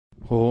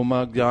Om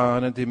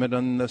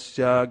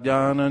Ajnanatimidandasya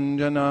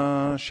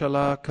Jnananjana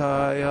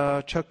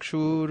Shalakaya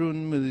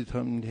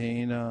Chakshurunmilitam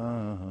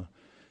Dhena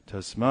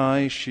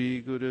Tasmai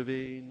Shri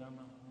Gurave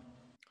Namah.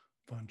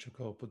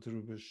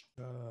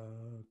 Vanchakalpatarubhashta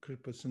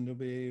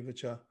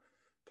Kripasindubhevacha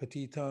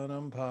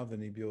Patitanam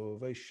Pavanibhyo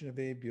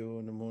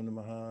Vaishnavebhyo Namo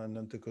Namaha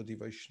Nantakoti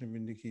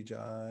Vaishnavindiki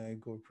Jai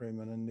Gaur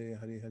Premanande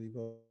Hari Hari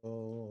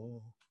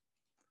Bo.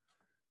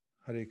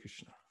 Hare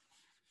Krishna.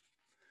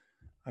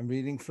 I'm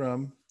reading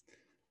from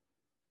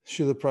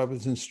Srila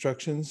Prabhupada's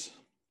instructions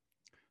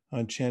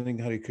on chanting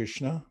Hare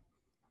Krishna.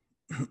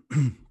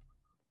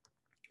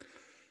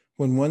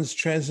 When one's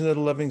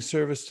transcendental loving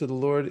service to the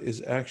Lord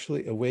is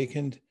actually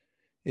awakened,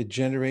 it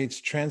generates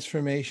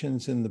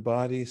transformations in the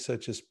body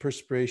such as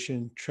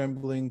perspiration,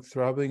 trembling,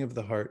 throbbing of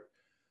the heart,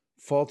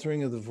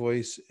 faltering of the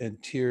voice,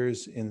 and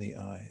tears in the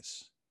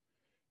eyes.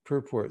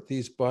 Purport: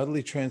 these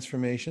bodily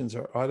transformations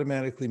are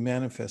automatically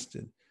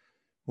manifested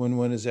when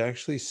one is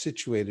actually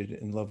situated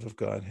in love of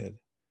Godhead.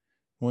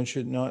 One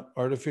should not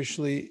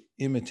artificially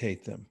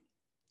imitate them.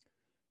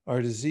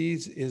 Our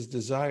disease is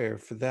desire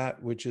for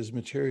that which is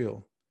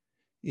material.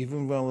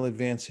 Even while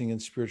advancing in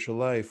spiritual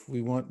life,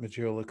 we want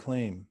material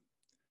acclaim.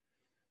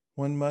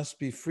 One must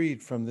be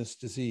freed from this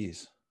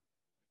disease.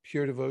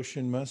 Pure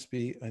devotion must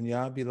be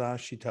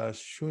anyabhilashitas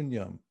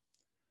shunyam,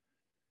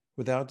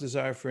 without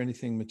desire for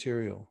anything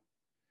material.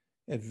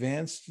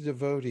 Advanced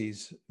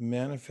devotees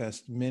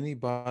manifest many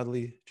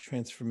bodily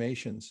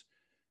transformations,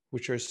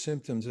 which are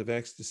symptoms of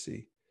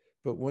ecstasy,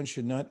 but one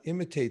should not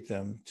imitate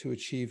them to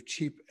achieve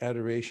cheap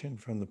adoration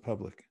from the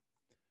public.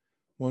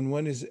 When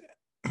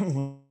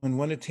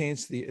one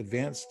attains the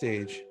advanced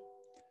stage,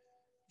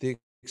 the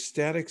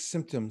ecstatic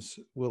symptoms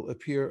will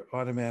appear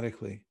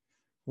automatically.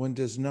 One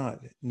does not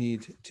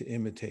need to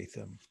imitate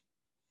them.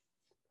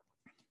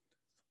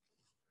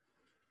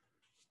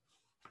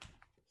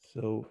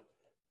 So,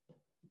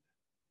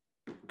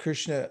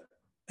 Krishna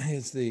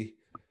is the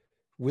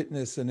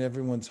witness in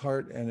everyone's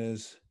heart and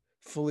is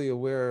fully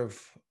aware of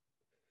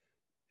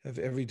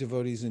every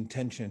devotee's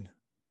intention.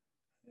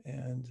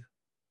 And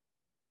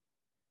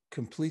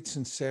complete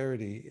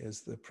sincerity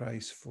is the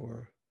price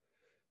for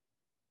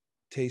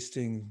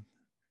tasting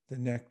the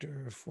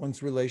nectar of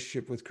one's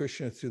relationship with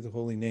Krishna through the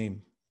holy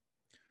name.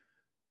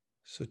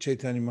 So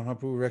Chaitanya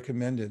Mahaprabhu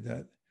recommended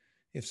that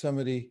if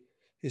somebody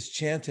is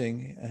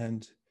chanting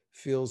and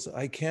feels,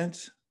 I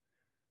can't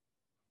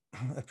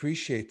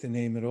appreciate the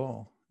name at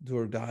all,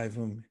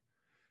 Durdaivam,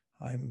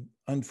 I'm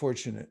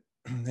unfortunate.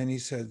 Then he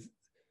said,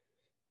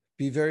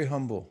 be very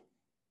humble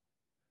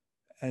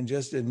and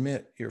just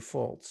admit your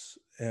faults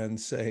and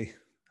say,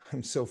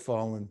 I'm so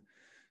fallen,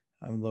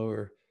 I'm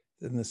lower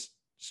than the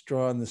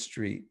straw in the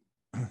street,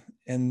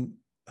 and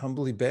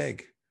humbly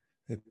beg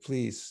that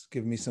please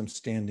give me some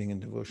standing in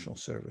devotional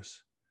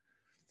service.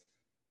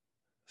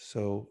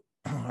 So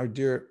our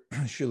dear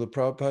Srila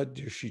Prabhupada,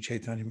 dear Sri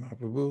Chaitanya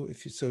Mahaprabhu,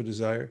 if you so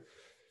desire,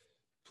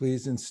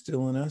 please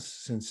instill in us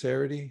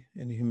sincerity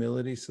and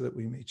humility so that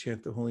we may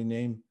chant the holy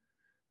name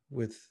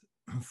with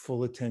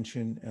full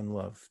attention and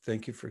love.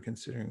 Thank you for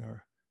considering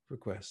our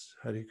requests.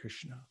 Hare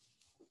Krishna.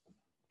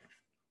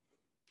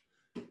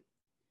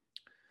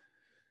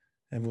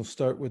 And we'll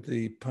start with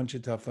the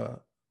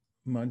Panchatattva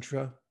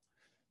mantra.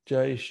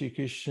 Jai Shri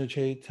Krishna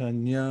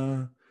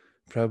Chaitanya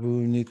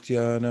Prabhu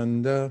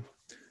Nityananda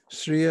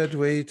Sri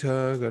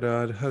Advaita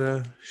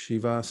Gadadhara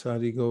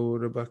Shivasadi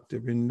Gaura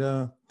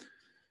Bhaktivinoda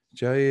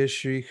Jai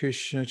Shri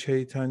Krishna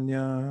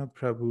Chaitanya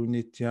Prabhu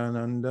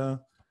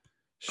Nityananda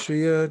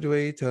Sri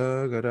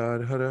Advaita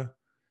Gadadhara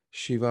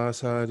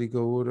Shivasadi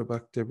Gaura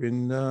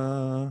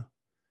Bhaktivinoda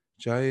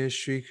Jai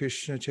Shri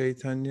Krishna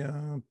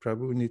Chaitanya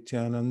Prabhu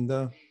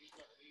Nityananda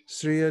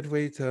Sri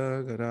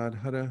Advaita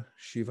Gadadhara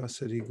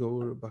Shivasadi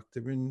Gaura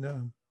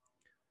Bhaktivinoda.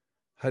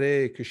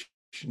 Hare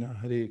Krishna,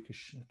 Hare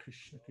Krishna,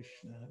 Krishna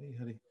Krishna, Hare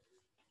Hare,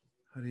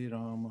 Hare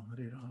Rama,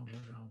 Rama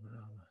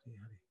Rama, Hare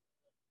Hare.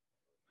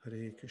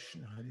 Hare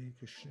Krishna,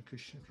 Krishna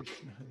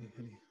Krishna, Hare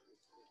Hare.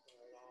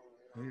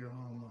 Hare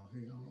Rama,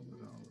 Rama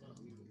Rama,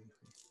 Hare Hare.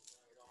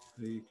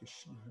 Hare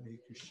Krishna,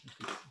 Krishna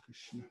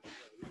Krishna.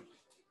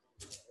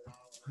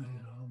 Hare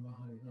Rama,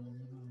 Rama Rama, Hare Hare.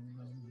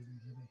 Hare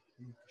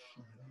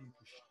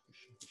Krishna,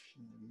 Krishna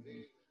Krishna, Hare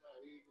Hare.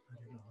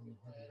 Hare Rama,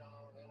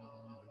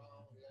 Rama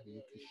Rama,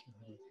 Hare Krishna,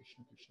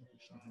 Krishna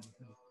Krishna, Hare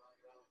Hare.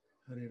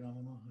 Hare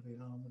Rama,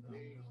 Rama Rama,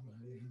 Hare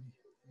Hare.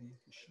 Hare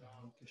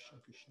Krishna,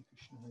 Krishna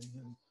Krishna, Hare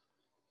Hare.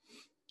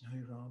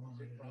 Hare Rama,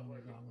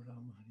 Rama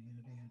Rama, Hare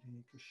Hare.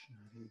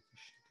 Hare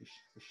Krishna,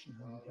 Krishna Krishna,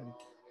 Hare Hare.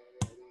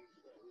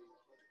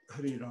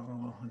 Hare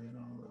Rama, Rama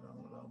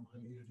Rama,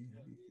 Hare Hare.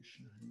 Hare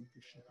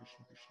Krishna,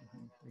 Krishna Krishna,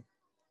 Hare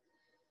Hare.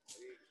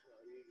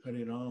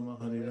 Hare Rama,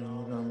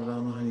 Rama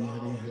Rama, Hare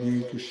Hare.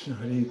 Hare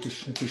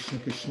Krishna, Krishna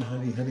Krishna,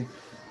 Hare Hare.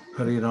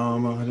 Hare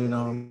Rama, Rama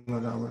Rama,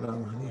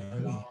 Hare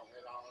Hare.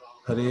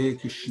 Hare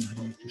Krishna,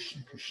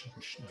 Krishna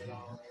Krishna, Hare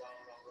Hare.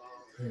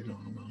 Hare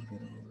Rama, Rama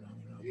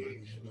Rama, Hare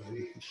Hare.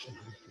 Hare Krishna,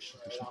 Krishna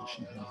Krishna, Hare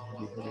Hare.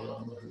 Hare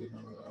Rama, Rama Rama,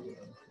 Hare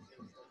Hare.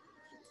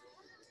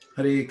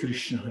 Hare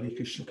Krishna,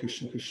 Krishna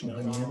Krishna,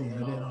 Hare Hare,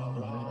 Hare Rama,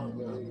 Rama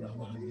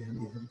Rama, Hare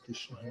Hare, Hare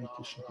Krishna,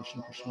 Krishna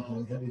Krishna,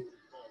 Hare Hare,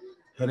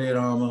 Hare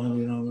Rama,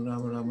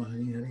 Rama Rama,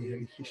 Hare Hare,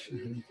 Hare Krishna,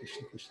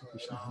 Krishna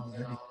Krishna,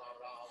 Hare Hare,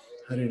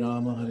 Hare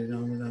Rama,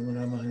 Rama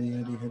Rama, Hare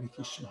Hare, Hare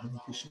Krishna,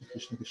 Krishna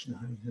Krishna,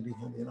 Hare Hare, Hare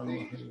Rama,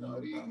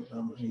 Rama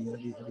Rama, Hare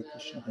Hare, Hare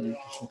Krishna, Krishna,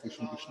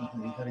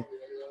 Hare Hare,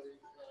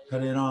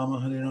 Hare Rama,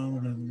 Rama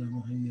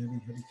Rama, Hare Hare,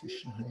 Hare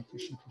Krishna,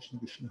 Krishna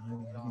Krishna,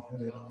 Hare Hare,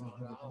 Hare Rama,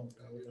 Rama Rama,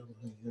 Hare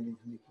Hare, Hare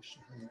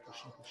Krishna,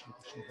 Krishna, Hare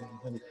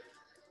Hare,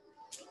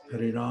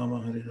 Hare Rama,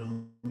 Rama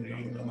Rama, Hare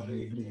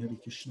Hare,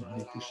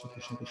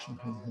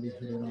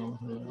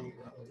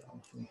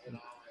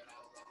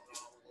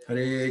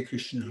 Hare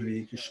Krishna,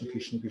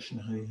 Krishna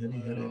Krishna, Hare Hare, Hare Rama, Rama Rama, Hare Hare, Hare Krishna, Krishna Krishna, Hare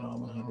Hare, Hare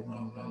Rama, Rama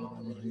Rama,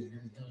 Hare Hare,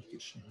 Hare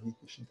Krishna,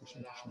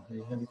 Krishna,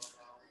 Hare Hare,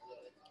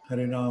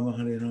 Hare Rama, Rama Rama, Hare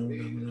Hare, Hare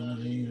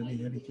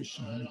Krishna,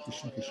 Krishna, Hare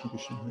Hare,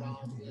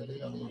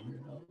 Hare Rama, Rama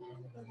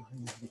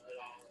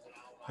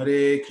Hare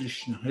Hare,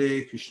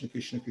 Hare Krishna,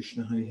 Krishna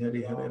Krishna, Hare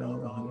Hare, Hare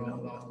Rama, Rama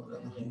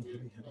Hare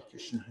Hare, Hare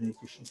Krishna,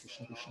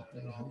 Krishna,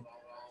 Hare Hare,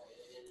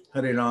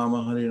 Hare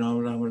Rama,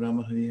 Rama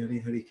Rama, Hare Hare,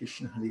 Hare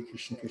Krishna,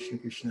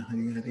 Krishna,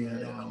 Hare Hare,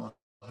 Hare Rama,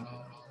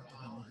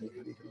 Rama Hare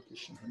Hare, Hare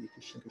Krishna,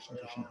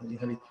 Krishna, Hare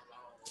Hare,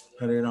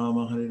 Hare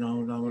Rama,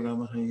 Rama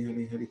Rama, Hare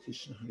Hare, Hare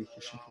Krishna, Krishna, Hare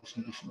Hare,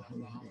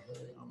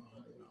 Hare Rama,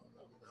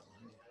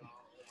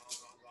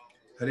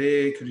 Rama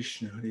Hare Hare,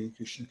 Hare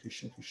Krishna,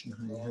 Krishna,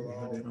 Hare Hare,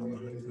 Hare Rama,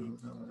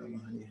 Rama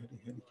Hare Hare,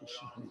 Hare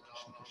Krishna, Hare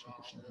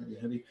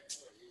Hare,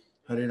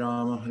 Hare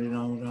Rama,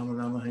 Rama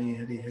Rama, Hare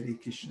Hare, Hare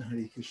Krishna,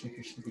 Krishna,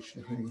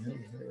 Hare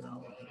Hare, Hare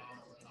Rama,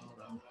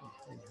 Rama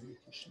Hare Hare,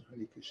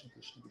 Krishna,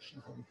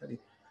 Krishna, Hare Hare,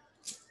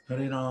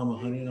 Hare Rama,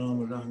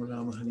 Rama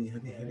Rama, Hare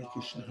Hare, Hare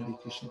Krishna,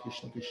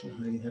 Krishna,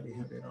 Hare Hare,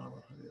 Hare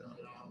Rama,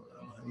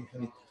 Rama Hare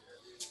Hare,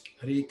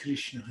 Hare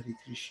Krishna,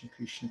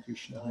 Krishna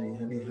Krishna, Hare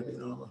Hare, Hare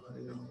Rama,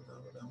 Rama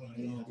Hare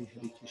Hare,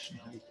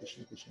 Hare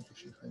Krishna,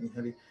 Krishna, Hare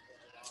Hare,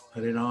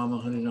 Hare Rama,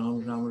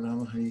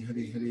 Rama Rama, Hare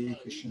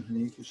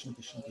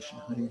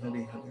Hare, Hare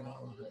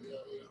Krishna, Krishna,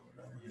 Hare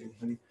Hare, Hare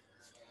Rama, Rama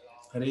Hare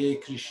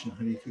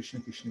Hare, Hare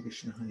Krishna,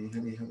 Krishna, Hare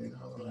Hare, Hare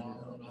Rama,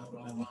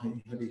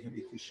 Hare Hare,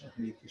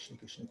 Hare Krishna,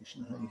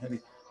 Krishna, Hare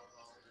Hare,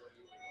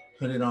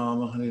 Hare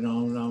Rama,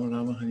 Rama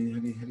Rama, Hare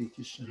Hare, Hare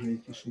Krishna,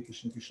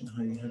 Krishna,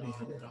 Hare Hare,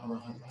 Hare Rama, Rama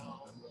Hare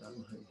Hare,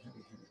 Hare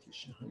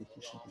Krishna,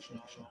 Krishna, Hare Hare,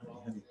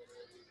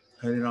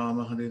 Hare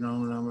Rama,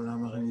 Rama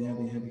Rama, Hare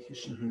Hare, Hare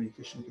Krishna,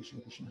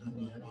 Krishna,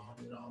 Hare Hare,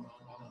 Hare Rama,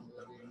 Rama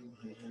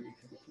Hare Hare,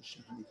 Hare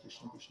Krishna,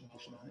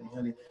 Krishna, Hare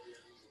Hare,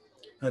 Hare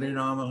Rama, Rama Rama, Hare Hare, Hare Krishna, Krishna, Hare Hare, Hare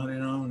Rama, Rama Hare Hare, Hare Krishna, Krishna, Hare Hare,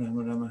 Hare Rama,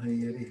 Rama Rama, Hare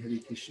Hare, Hare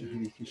Krishna,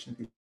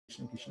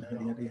 Krishna,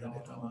 Hare Hare, Hare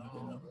Rama,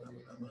 Rama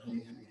Hare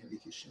Hare, Hare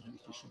Krishna,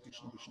 Krishna,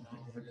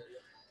 Hare Hare,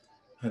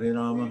 Hare Rama,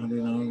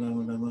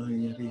 Rama Rama, Hare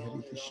Hare,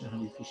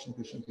 Hare Krishna,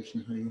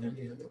 Krishna,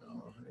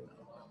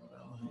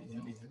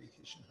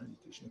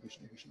 Hare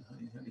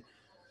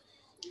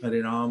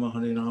Hare, Hare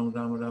Rama, Rama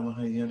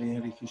Hare Hare, Hare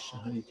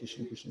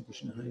Krishna, Krishna,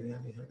 Hare Hare,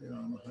 Hare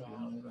Rama,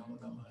 Rama Rama,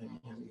 Hare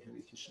Hare,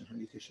 Hare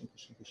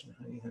Krishna,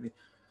 Krishna, Hare Hare,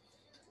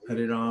 Hare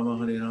Rama,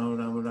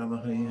 Rama Hare Hare, Hare Krishna, Krishna, Hare Hare, Hare Rama, Rama Rama,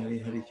 Hare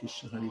Hare, Hare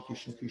Krishna,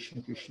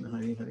 Krishna,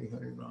 Hare Hare,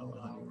 Hare Rama,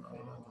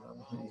 Rama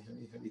Hare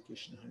Hare, Hare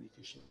Krishna,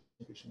 Krishna,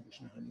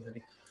 Hare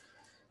Hare,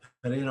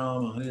 Hare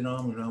Rama,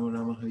 Rama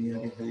Rama, Hare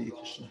Hare, Hare Krishna, Krishna, Hare Hare, Hare Rama, Rama Hare Hare, Hare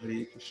Krishna, Krishna,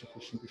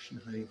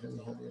 Hare Hare,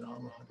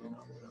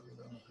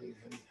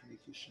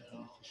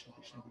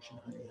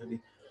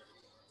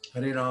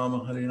 Hare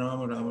Rama,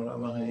 Rama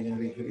Rama, Hare Hare, Hare Krishna, Krishna, Hare Hare, Hare Rama, Rama Hare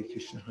Hare, Hare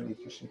Krishna,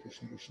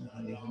 Krishna,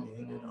 Hare Hare,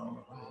 Hare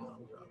Rama,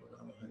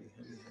 Rama Rama, Hare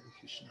Hare, Hare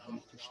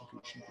Krishna,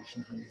 Krishna,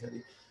 Hare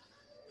Hare,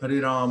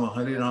 Hare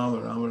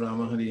Rama,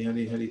 Rama Hare Hare,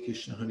 Hare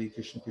Krishna,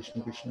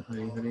 Krishna, Hare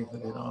Hare,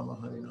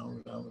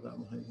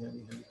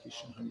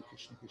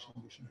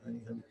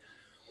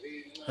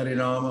 Hare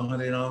Rama, Rama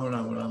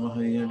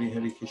Hare Hare,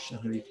 Hare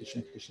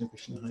Krishna,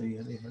 Krishna, Hare Hare,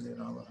 Hare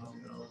Rama, Rama Rama,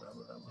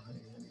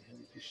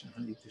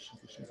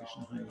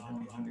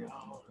 Hare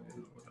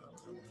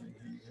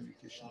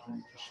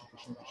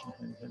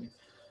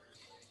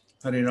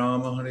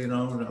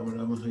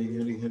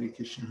Hare,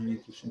 Hare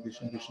Krishna,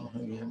 Krishna,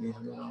 Hare Hare,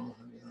 Hare Rama,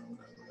 Rama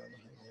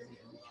Hare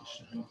Hare,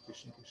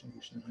 Hare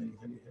Krishna, Krishna,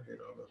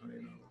 Hare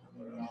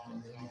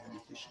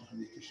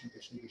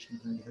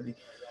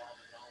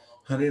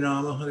Hare,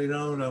 Hare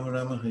Rama,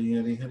 Rama Hare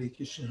Hare, Hare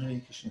Krishna,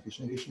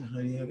 Krishna,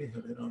 Hare Hare, Hare Rama,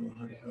 Rama Rama, Hare Hare, Hare Krishna, Krishna,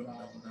 Hare Hare,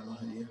 Hare Rama, Rama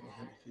Hare Hare,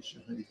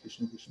 Hare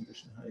Krishna,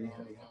 Krishna, Hare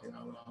Hare, Hare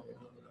Rama, Rama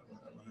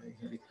Hare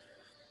Hare,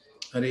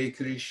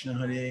 Hare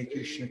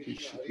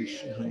Krishna,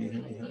 Krishna, Hare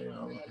Hare, Hare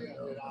Rama,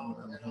 Rama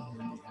Hare Hare,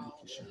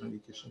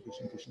 Hare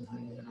Krishna, Krishna,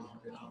 Hare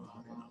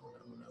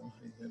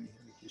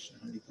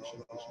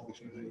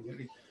Hare,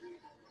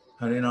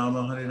 Hare Rama, Rama Hare Hare, Hare Krishna, Krishna, Hare Hare, Hare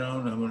Rama,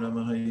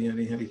 Rama Hare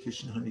Hare, Hare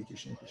Krishna,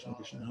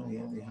 Krishna, Hare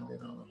Hare,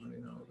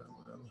 Hare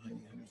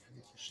Rama, Rama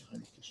Hare Hare,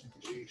 Hare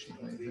Krishna,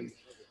 Hare Hare,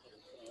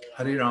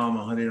 Hare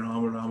Rama,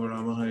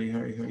 Rama Hare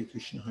Hare, Hare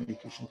Krishna,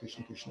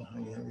 Krishna,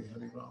 Hare Hare,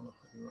 Hare Rama,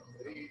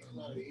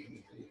 Rama Hare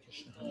Hare, Hare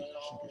Krishna, Krishna,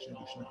 Hare Hare,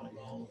 Hare Rama,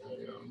 Rama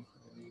Hare Hare,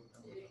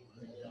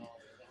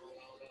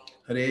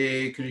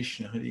 Hare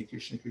Krishna,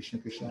 Krishna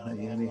Krishna,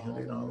 Hare Hare,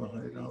 Hare Rama,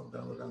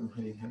 Rama Rama,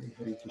 Hare Hare,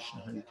 Hare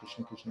Krishna,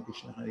 Krishna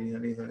Krishna, Hare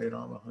Hare, Hare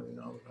Rama,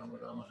 Rama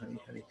Rama, Hare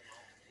Hare.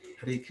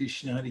 Hare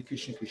Krishna,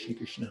 Krishna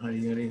Krishna, Hare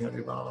Hare,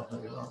 Hare Rama,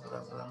 Rama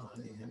Rama,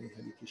 Hare Hare,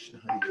 Hare Krishna,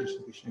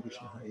 Krishna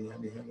Krishna, Hare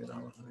Hare, Hare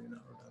Rama, Rama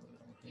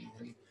Rama, Hare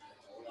Hare.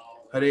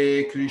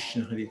 Hare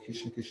Krishna,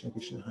 Krishna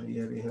Krishna, Hare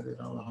Hare, Hare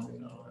Rama, Rama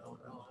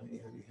Rama,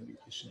 Hare Hare, Hare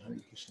Krishna,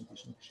 Krishna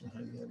Krishna,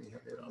 Hare Hare,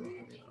 Hare Rama,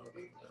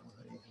 Rama, Hare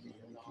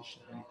Hare,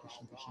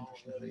 Hare Krishna,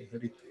 Krishna Hare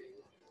Hare.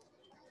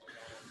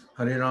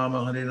 Hare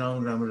Rama,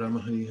 Rama Rama,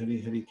 Hare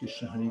Hare, Hare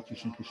Krishna,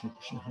 Krishna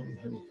Krishna, Hare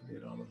Hare, Hare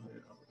Rama, Rama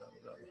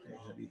Rama, Hare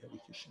Hare,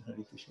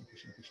 Hare Krishna,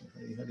 Krishna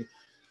Hare Hare.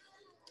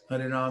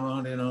 Hare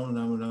Rama,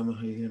 Rama Rama,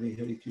 Hare Hare,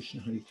 Hare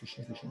Krishna,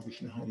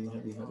 Krishna Hare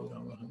Hare, Hare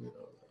Rama,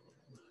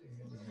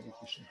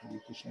 Hare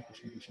Krishna,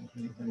 Krishna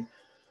Hare Hare.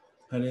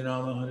 Hare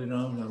Rama,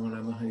 Rama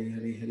Rama, Hare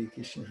Hare, Hare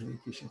Krishna,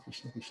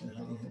 Krishna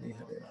Hare Hare,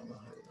 Hare Rama,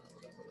 Rama Rama,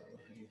 Hare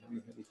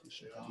Hare, Hare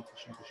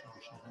Krishna,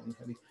 Krishna Hare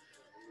Hare.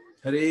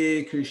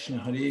 Hare Krishna,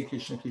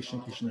 Krishna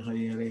Krishna,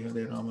 Hare Hare,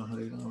 Hare Rama,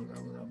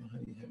 Rama Rama,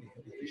 Hare Hare,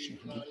 Hare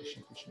Krishna,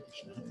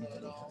 Krishna Hare Hare,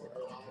 Hare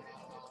Rama,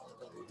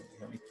 Hare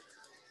Hare.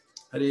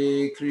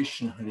 Hare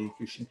Krishna,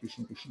 Krishna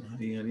Krishna,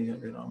 Hare Hare,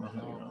 Hare Rama,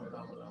 Rama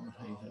Rama,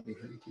 Hare Hare,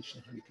 Hare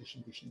Krishna, Krishna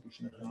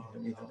Hare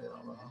Hare, Hare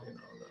Rama, Rama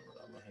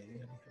Rama, Hare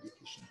Hare,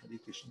 Hare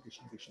Krishna,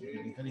 Krishna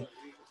Hare Hare.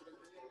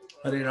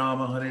 Hare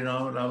Rama,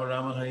 Rama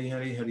Rama, Hare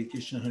Hare, Hare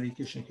Krishna,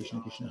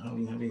 Krishna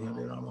Hare Hare,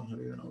 Hare Rama,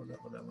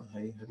 Rama Rama,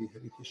 Hare Hare,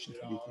 Hare Krishna,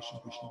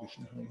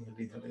 Krishna Hare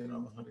Hare, Hare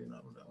Rama,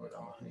 Rama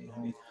Rama, Hare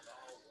Hare.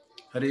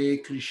 Hare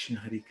Krishna,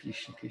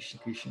 Krishna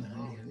Krishna,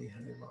 Hare Hare,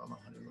 Hare Rama, Rama,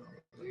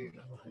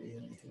 Hare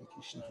Hare, Hare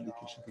Krishna,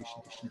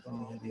 Krishna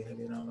Hare Hare,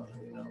 Hare Rama,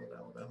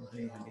 Rama,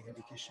 Hare Hare,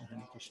 Hare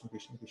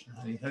Krishna, Krishna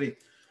Hare Hare.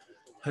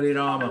 Hare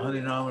Rama,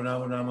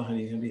 Rama Rama,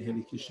 Hare Hare,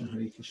 Hare Krishna,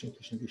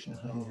 Krishna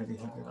Hare Hare,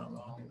 Hare Rama,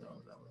 Rama, Hare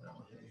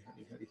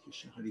Hare, Hare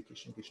Krishna,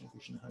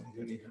 Krishna Hare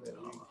Hare, Hare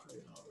Rama,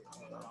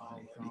 Rama,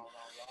 Hare Hare.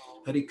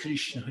 Hare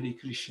Krishna,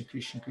 Krishna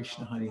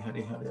Krishna, Hare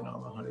Hare, Hare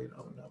Rama,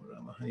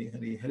 Rama, Hare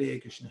Hare,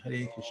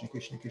 Hare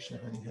Krishna, Krishna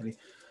Hare Hare.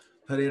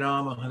 Hare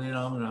Rama,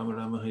 Rama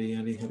Rama, Hare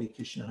Hare, Hare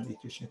Krishna,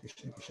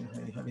 Krishna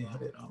Hare Hare,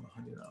 Hare Rama,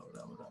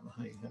 Rama,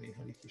 Hare Hare,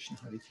 Hare Krishna,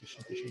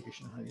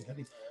 Krishna Hare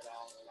Hare.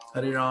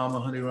 Hare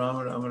Rama,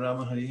 Rama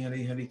Rama, Hare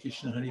Hare, Hare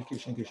Krishna,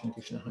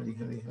 Krishna Hare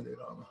Hare, Hare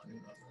Rama, Rama, Hare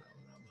Hare,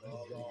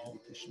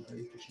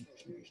 Hare Krishna,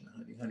 Krishna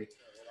Hare Hare.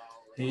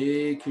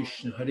 Hare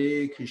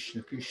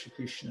Krishna, Krishna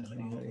Krishna,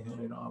 Hare Hare,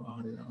 Hare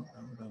Rama,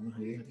 Rama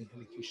Hare Hare,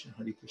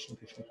 Hare Krishna,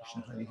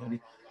 Krishna Hare Hare.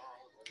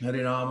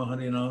 Hare Rama,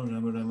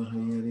 Rama Rama,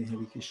 Hare Hare,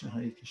 Hare Krishna,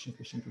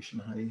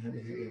 Krishna Hare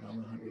Hare, Hare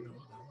Rama, Rama Hare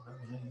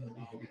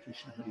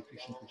Hare, Hare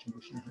Krishna,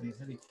 Krishna Hare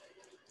Hare.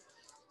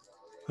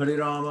 Hare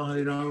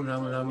Rama,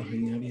 Rama Rama,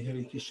 Hare Hare,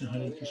 Hare Krishna,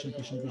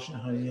 Krishna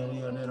Hare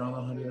Hare, Hare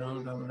Rama,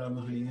 Rama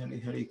Rama, Hare Hare,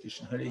 Hare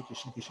Krishna,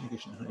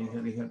 Krishna Hare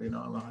Hare, Hare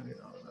Rama,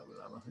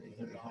 Rama Hare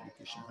Hare,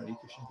 Hare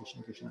Krishna,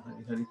 Krishna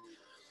Hare Hare.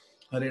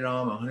 Hare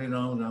Rama,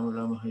 Rama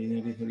Rama, Hare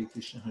Hare, Hare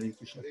Krishna,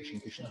 Krishna Hare Hare, Hare Rama, Rama Hare Hare, Hare Krishna, Krishna Hare Hare. Hare Rama, Rama Rama, Hare Hare, Hare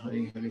Krishna, Krishna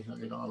Hare Hare, Hare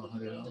Rama, Rama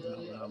Hare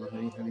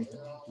Hare,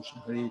 Hare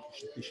Krishna,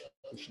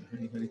 Krishna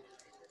Hare Hare.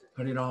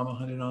 Hare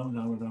Rama,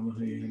 Rama Rama,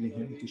 Hare Hare,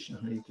 Hare Krishna,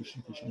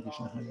 Krishna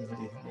Hare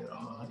Hare, Hare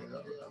Rama,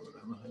 Rama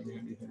Rama, Hare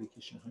Hare, Hare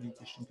Krishna,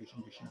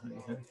 Krishna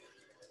Hare Hare.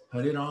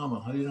 Hare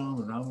Rama,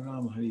 Rama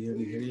Rama, Hare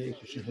Hare, Hare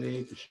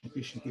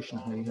Krishna, Krishna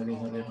Hare Hare,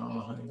 Hare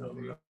Rama,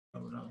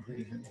 Rama Rama,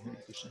 Hare Hare,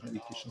 Hare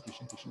Krishna,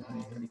 Krishna Hare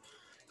Hare.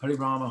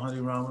 Hare Rama,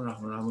 Rama Rama,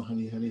 Hare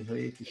Hare,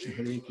 Hare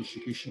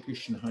Krishna,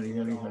 Krishna Hare Hare,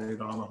 Hare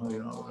Rama, Rama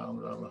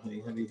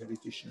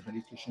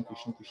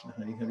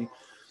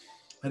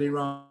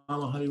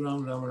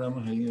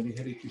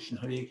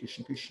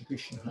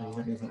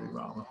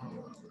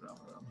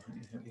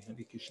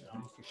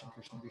Rama,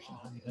 Hare Hare,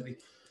 Hare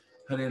Krishna,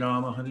 Krishna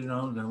Hare Hare. Hare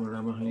Rama, Rama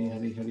Rama, Hare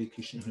Hare, Hare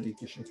Krishna,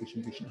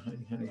 Krishna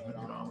Hare Hare,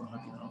 Hare Rama,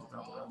 Rama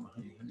Rama,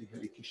 Hare Hare,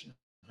 Hare Krishna,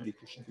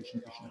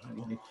 Krishna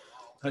Hare Hare.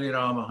 Hare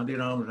Rama,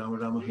 Rama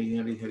Rama, Hare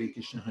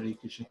Hare, Hare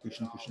Krishna,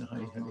 Krishna Hare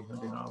Hare,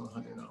 Hare Rama,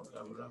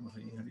 Rama Rama,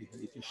 Hare Hare,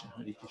 Hare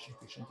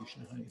Krishna,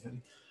 Krishna Hare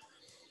Hare.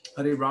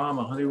 Hare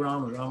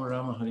Rama, Rama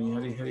Rama, Hare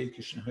Hare, Hare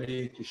Krishna,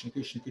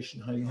 Krishna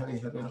Hare Hare,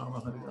 Hare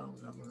Rama,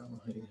 Rama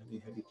Rama, Hare Hare,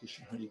 Hare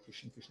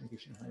Krishna,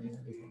 Krishna Hare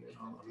Hare, Hare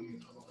Rama,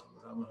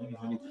 Rama Rama, Hare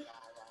Hare.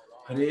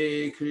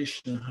 Hare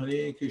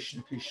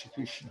Krishna,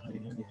 Krishna Hare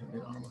Hare, Hare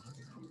Rama, Rama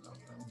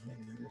Hare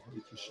Hare,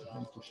 Hare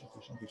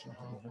Krishna, Krishna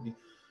Hare Hare.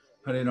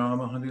 Hare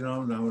Rama,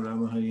 Rama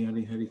Rama, Hare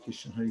Hare, Hare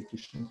Krishna,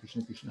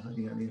 Krishna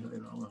Hare Hare, Hare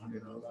Rama,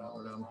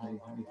 Rama Hare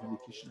Hare,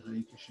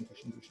 Hare Krishna,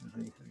 Krishna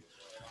Hare Hare.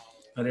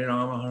 Hare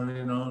Rama,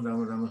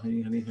 Rama Rama,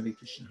 Hare Hare, Hare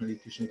Krishna,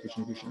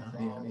 Krishna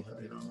Hare Hare,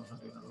 Hare Rama,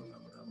 Rama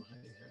Rama,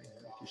 Hare Hare,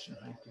 Hare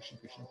Krishna,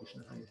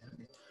 Krishna Hare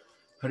Hare.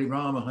 Hare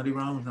Rama,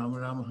 Rama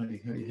Rama, Hare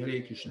Hare,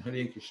 Hare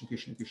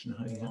Krishna, Krishna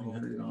Hare Hare,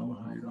 Hare Rama,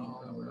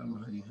 Rama Rama,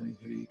 Hare Hare,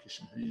 Hare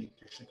Krishna,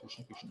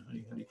 Krishna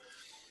Hare Hare.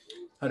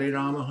 Hare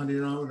Rama,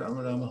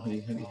 Rama Rama,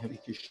 Hare Hare, Hare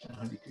Krishna,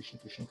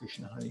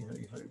 Krishna Hare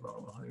Hare, Hare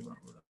Rama, Rama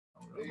Rama,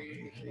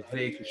 Hare Hare,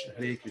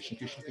 Hare Krishna,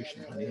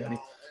 Krishna Hare Hare.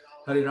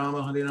 Hare Rama,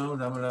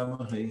 Rama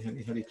Rama, Hare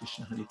Hare, Hare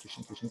Krishna,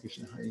 Krishna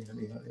Krishna, Hare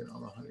Hare, Hare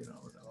Rama, Rama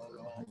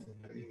Rama, Hare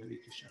Hare, Hare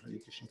Krishna,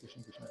 Krishna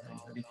Krishna, Hare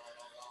Hare.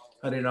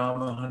 Hare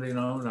Rama,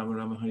 Rama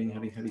Rama, Hare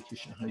Hare, Hare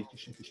Krishna,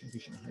 Krishna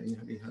Krishna, Hare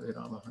Hare, Hare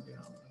Rama,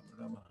 Rama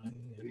Rama, Hare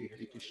Hare,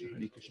 Hare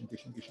Krishna,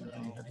 Krishna Krishna,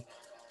 Hare Hare.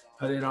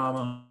 Hare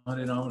Rama,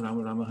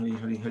 Rama Rama, Hare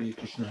Hare, Hare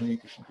Krishna,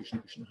 Krishna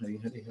Krishna, Hare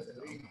Hare, Hare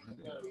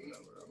Rama,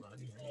 Rama Rama,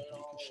 Hare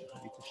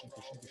Hare, Krishna,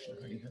 Krishna Krishna,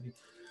 Hare Hare.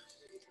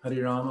 Hare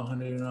Rama,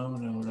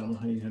 Rama Rama,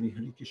 Hare Hare,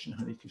 Hare Krishna,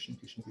 Krishna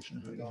Krishna,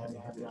 Hare Hare,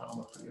 Hare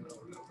Rama, Rama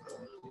Rama,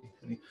 Hare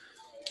Hare.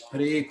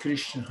 Hare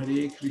Krishna,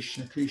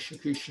 Krishna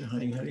Krishna,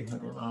 Hare Hare,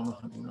 Hare Rama,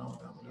 Rama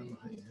Rama,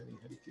 Hare Hare,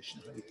 Hare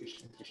Krishna,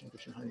 Krishna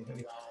Krishna, Hare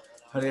Hare.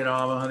 Hare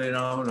Rama,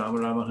 Rama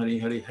Rama, Hare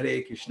Hare,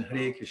 Hare Krishna,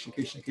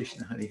 Krishna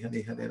Krishna, Hare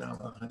Hare, Hare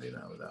Rama, Rama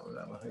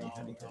Rama, Hare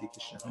Hare, Hare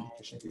Krishna,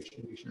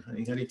 Krishna,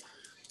 Hare Hare.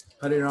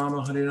 Hare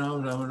Rama,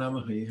 Rama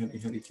Rama, Hare Hare,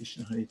 Hare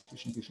Krishna,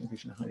 Krishna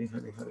Krishna, Hare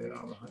Hare, Hare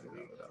Rama,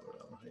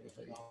 Rama, Hare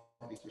Hare,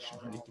 Hare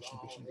Krishna,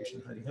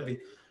 Krishna, Hare Hare.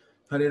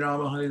 Hare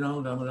Rama,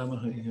 Rama Rama,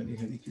 Hare Hare,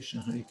 Hare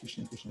Krishna,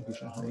 Krishna Krishna,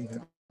 Hare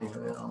Hare,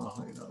 Hare Rama,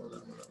 Rama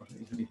Rama,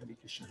 Hare Hare,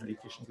 Hare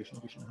Krishna,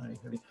 Krishna, Hare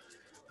Hare.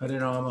 Hare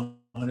Rama,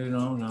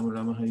 Rama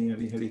Rama, Hare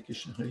Hare, Hare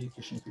Krishna,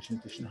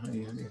 Krishna,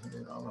 Hare Hare,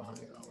 Hare Rama, Rama,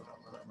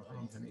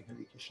 Hare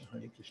Hare,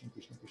 Hare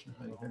Krishna, Krishna,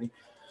 Hare Hare.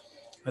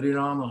 Hare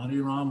Rama,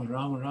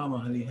 Rama Rama,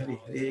 Hare Hare,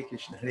 Hare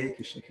Krishna,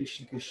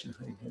 Krishna Krishna,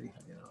 Hare Hare,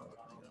 Hare Rama,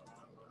 Rama,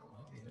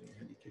 Hare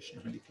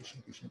Hare, Hare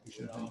Krishna,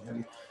 Krishna, Hare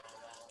Hare.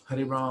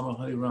 Hare Rama,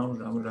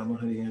 Rama Rama,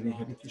 Hare Hare,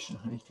 Hare Krishna,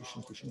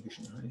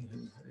 Krishna, Hare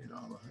Hare, Hare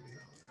Rama,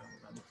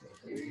 Rama,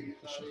 Hare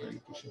Hare,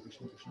 Hare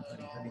Krishna,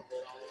 Hare Hare.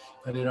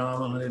 Hare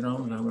Rama,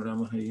 Rama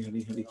Rama, Hare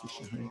Hare, Hare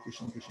Krishna, Krishna,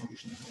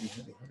 Hare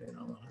Hare,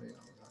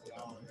 Hare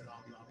Rama,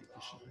 Rama,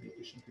 Hare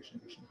Hare,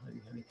 Hare Krishna,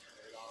 Hare Hare.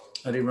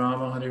 Hare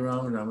Rama,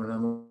 Rama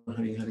Rama,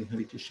 Hare Hare,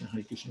 Hare Krishna,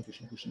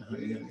 Krishna,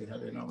 Hare Hare,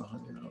 Hare Rama,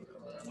 Rama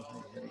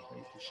Rama, Hare Hare,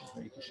 Hare Krishna,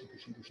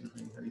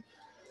 Hare Hare.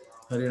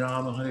 Hare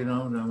Rama,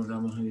 Rama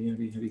Rama, Hare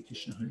Hare, Hare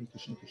Krishna,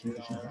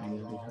 Krishna, Hare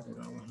Hare, Hare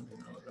Rama,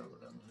 Rama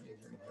Rama, Hare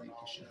Hare, Hare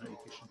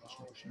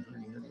Krishna, Hare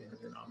Hare,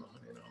 Hare Rama,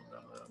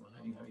 Rama,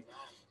 Hare Hare.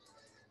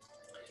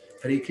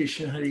 Hare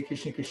Krishna,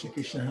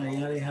 Krishna, Hare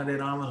Hare, Hare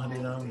Rama,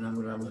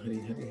 Rama Rama,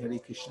 Hare Hare, Hare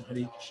Krishna,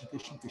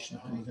 Krishna,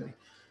 Hare Hare.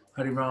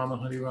 Hare Rama,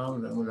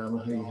 Rama Rama,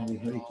 Hare Hare,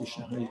 Hare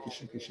Krishna,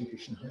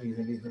 Krishna, Hare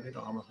Hare, Hare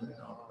Rama,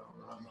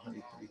 Rama, Hare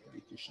Hare,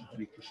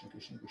 Hare Krishna,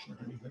 Krishna,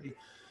 Hare Hare.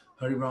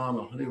 Hare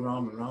Rama,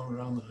 Rama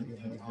Rama, Hare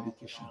Hare, Hare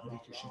Krishna,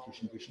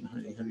 Krishna,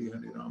 Hare Hare,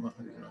 Hare Rama,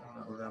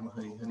 Rama,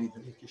 Hare Hare,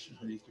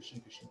 Hare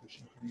Krishna,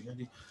 Krishna, Hare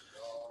Hare.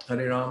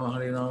 Hare Rama,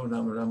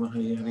 Rama Rama,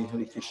 Hare Hare,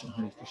 Hare Krishna,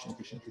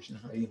 Krishna,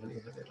 Hare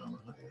Hare, Hare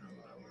Rama, Rama,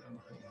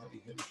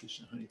 Hare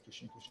Hare, Hare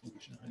Krishna,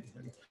 Krishna, Hare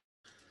Hare.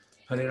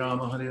 Hare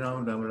Rama,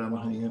 Rama Rama,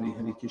 Hare Hare,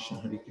 Hare Krishna,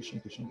 Krishna, Hare Hare, Hare Rama, Rama, Hare Hare, Hare Krishna, Krishna, Hare Hare. Hare Rama, Rama Rama, Hare Hare, Hare Krishna,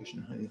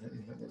 Krishna, Hare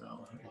Hare, Hare Rama,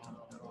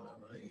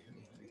 Rama, Hare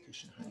Hare,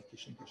 Hare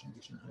Krishna,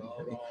 Krishna, Hare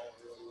Hare.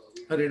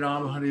 Hare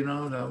Rama,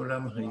 Rama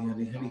Rama, Hare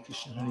Hare, Hare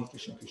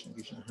Krishna,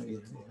 Krishna, Hare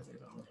Hare, Hare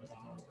Rama,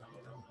 Rama Rama,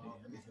 Hare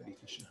Hare, Hare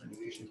Krishna,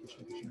 Krishna,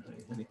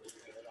 Hare Hare.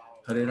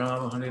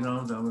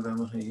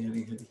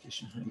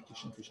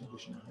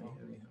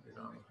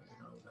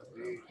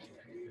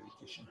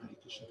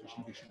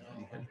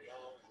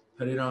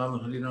 Hare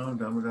Rama,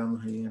 Rama Rama,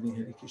 Hare Hare,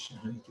 Hare Krishna,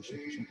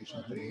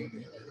 Krishna, Hare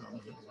Hare, Hare Rama,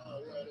 Rama Rama, Hare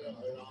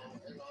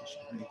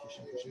Hare,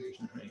 Hare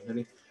Krishna, Hare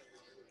Hare.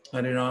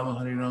 Hare Rama,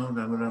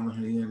 Rama Rama,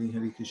 Hare Hare,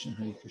 Hare Krishna,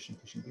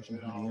 Krishna,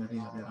 Hare Hare,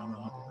 Hare Rama,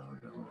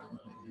 Rama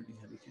Rama, Hare Hare,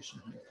 Hare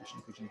Krishna,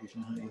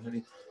 Krishna, Hare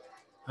Hare.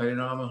 Hare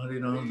Rama,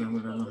 Rama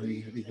Rama,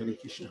 Hare Hare,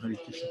 Hare Krishna,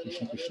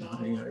 Krishna,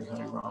 Hare Hare,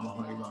 Hare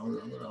Rama,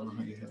 Rama Rama,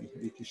 Hare Hare,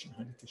 Hare Krishna,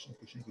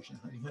 Krishna,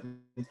 Hare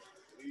Hare.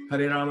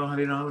 Hare Rama,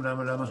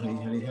 Rama Rama, Hare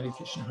Hare, Hare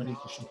Krishna,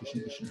 Krishna,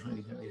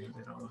 Hare Hare,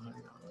 Hare Rama,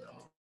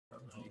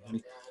 Rama, Hare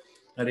Hare.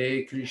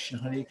 Hare Krishna,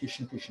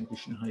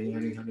 Krishna, Hare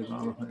Hare, Hare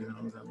Rama,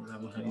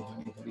 Rama, Hare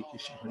Hare, Hare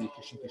Krishna,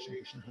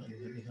 Krishna, Hare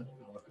Hare, Hare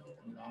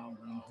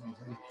Rama, Hare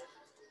Hare.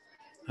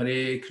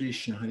 Hare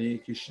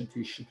Krishna,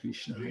 Krishna,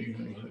 Hare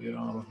Hare, Hare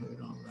Rama,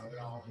 Rama, Hare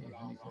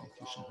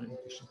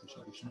Hare, Hare Krishna,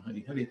 Krishna,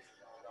 Hare Hare.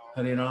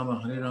 Hare Rama,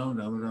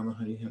 Rama,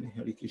 Hare Hare,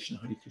 Hare Krishna,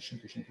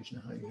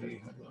 Krishna, Hare Hare,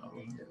 Hare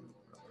Rama,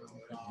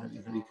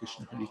 Hare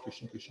Krishna,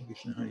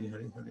 Krishna, Hare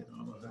Hare, Hare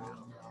Rama,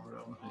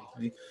 Rama, Hare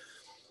Hare.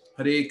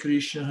 Hare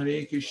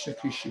Krishna,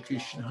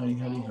 Krishna, Hare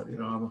Hare, Hare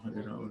Rama,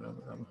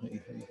 Rama, Hare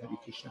Hare, Hare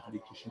Krishna,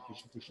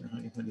 Krishna,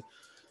 Hare Hare.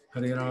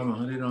 Hare Rama,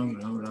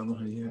 Rama,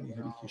 Hare Hare,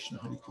 Hare Krishna,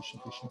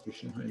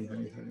 Krishna, Hare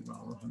Hare, Hare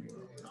Rama,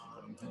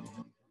 Rama,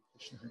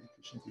 Hare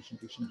Hare,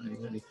 Krishna, Hare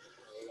Hare.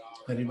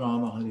 Hare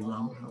Rama,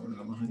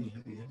 Rama, Hare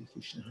Hare, Hare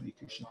Krishna,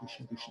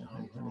 Krishna,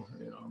 Hare Hare,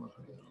 Hare Rama,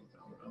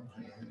 Rama,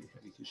 Hare Hare,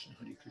 Hare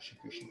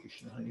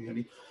Krishna, Hare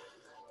Hare.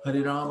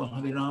 Hare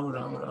Rama,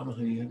 Rama,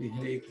 Hare Hare,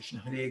 Hare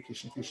Krishna,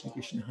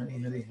 Krishna, Hare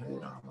Hare, Hare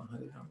Rama,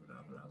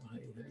 Rama,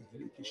 Hare Hare,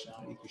 Hare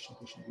Krishna,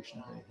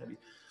 Krishna, Hare Hare.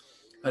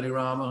 Hare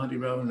Rama,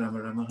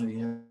 Rama, Hare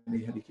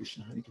Hare, Hare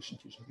Krishna,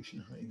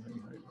 Krishna, Hare Hare,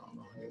 Hare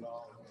Rama, Rama, Hare Hare,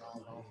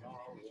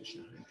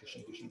 Hare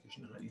Krishna,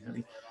 Krishna, Hare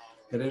Hare.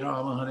 Hare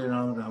Rama,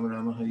 Rama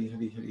Rama, Hare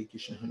Hare, Hare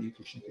Krishna,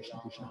 Krishna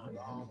Krishna, Hare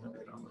Hare,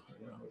 Hare Rama,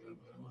 Rama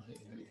Rama, Hare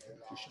Hare,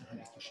 Hare Krishna,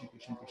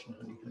 Krishna Krishna,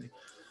 Hare Hare.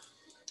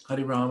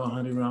 Hare Rama,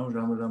 Rama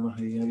Rama,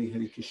 Hare Hare,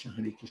 Hare Krishna,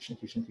 Krishna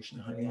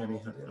Krishna, Hare Hare,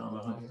 Hare Rama,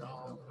 Rama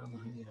Rama,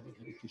 Hare Hare,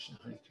 Hare Krishna,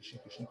 Krishna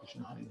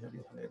Krishna, Hare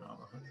Hare, Hare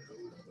Rama,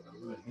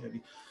 Rama, Hare Hare.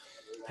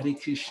 Hare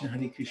Krishna,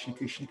 Krishna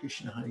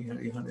Krishna, Hare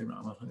Hare, Hare Rama,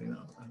 Rama, Hare Hare,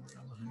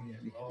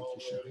 Hare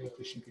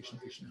Krishna, Krishna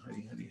Krishna,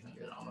 Hare Hare,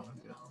 Hare Rama,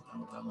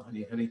 Rama,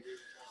 Hare Hare.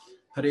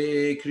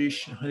 Hare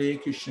Krishna,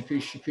 Krishna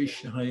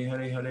Krishna, Hare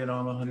Hare, Hare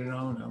Rama,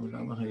 Rama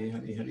Rama, Hare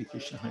Hare, Hare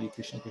Krishna,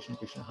 Krishna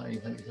Krishna, Hare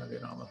Hare, Hare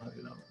Rama,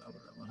 Rama,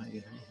 Hare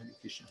Hare,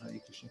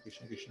 Hare Krishna,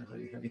 Krishna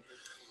Hare Hare.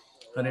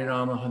 Hare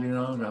Rama,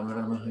 Rama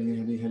Rama, Hare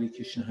Hare, Hare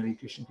Krishna,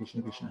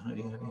 Krishna Hare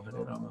Hare, Hare Rama,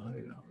 Rama,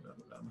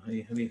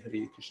 Hare Hare,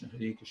 Hare Krishna,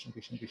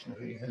 Krishna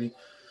Hare Hare,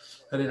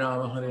 Hare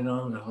Rama,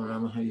 Rama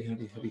Rama, Hare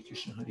Hare, Hare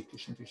Krishna,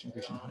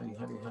 Krishna Hare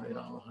Hare, Hare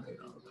Rama,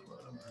 Rama,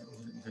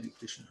 Hare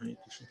Krishna,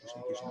 Krishna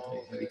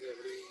Hare Hare,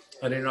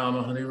 Hare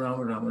Rama,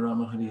 Rama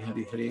Rama, Hare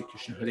Hare, Hare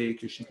Krishna,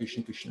 Krishna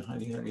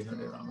Hare Hare,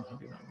 Hare Rama, Rama,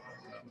 Hare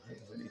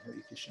Hare,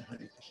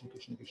 Hare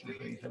Krishna, Krishna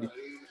Hare Hare.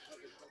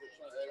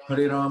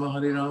 Hare Rama,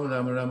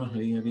 Rama Rama,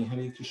 Hare Hare,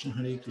 Hare Krishna,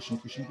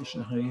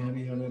 Krishna Hare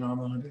Hare, Hare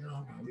Rama, Rama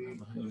Rama,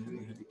 Hare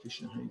Hare, Hare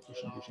Krishna,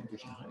 Krishna Hare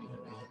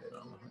Hare, Hare Rama,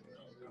 Rama, Hare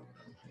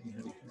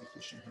Hare,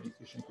 Hare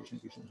Krishna,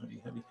 Krishna Hare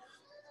Hare.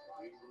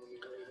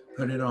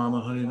 Hare Rama,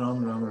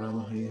 Rama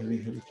Rama, Hare Hare,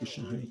 Hare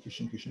Krishna,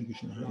 Krishna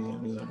Hare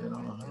Hare, Hare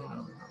Rama,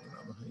 Rama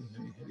Hare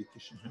Hare, Hare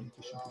Krishna,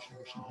 Krishna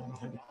Hare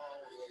Hare.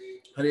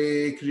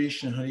 Hare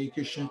Krishna,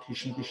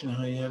 Krishna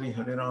Hare Hare,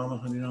 Hare Rama,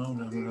 Rama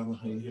Rama,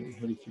 Hare Hare,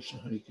 Hare Krishna,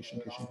 Krishna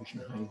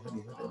Hare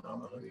Hare, Hare Rama,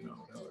 Rama Hare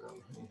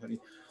Hare.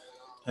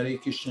 Hare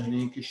Krishna,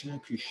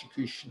 Krishna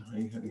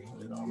Hare Hare,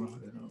 Hare Rama, Rama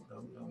Hare Hare,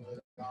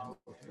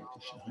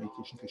 Hare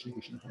Krishna,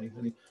 Krishna Hare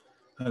Hare.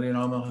 Hare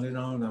Rama,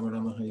 Rama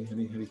Rama, Hare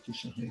Hare, Hare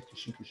Krishna,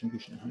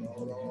 Krishna Hare Hare,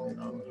 Hare Rama,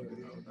 Rama Hare Hare,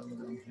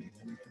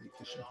 Hare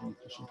Krishna,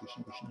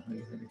 Krishna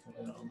Hare Hare,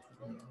 Hare Rama,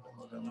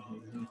 Rama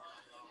Hare Hare.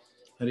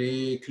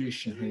 Hare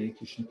Krishna,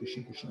 Krishna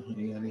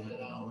Hare Hare, Hare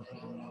Rama,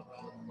 Rama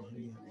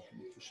Hare Hare,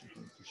 Hare Krishna,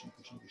 Krishna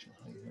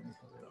Hare Hare, Hare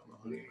Rama, Rama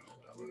Hare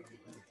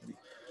Hare.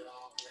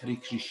 Hare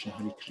Krishna,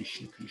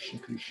 Krishna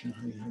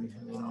Hare Hare,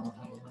 Hare Rama,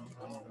 Rama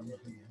Hare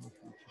Hare, Hare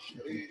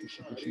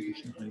Krishna,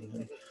 Krishna Hare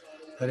Hare.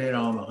 Hare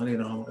Rama, Rama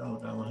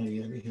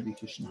Hare Hare, Hare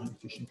Krishna,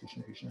 Krishna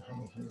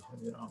Hare Hare,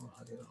 Hare Rama, Rama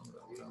Hare Hare,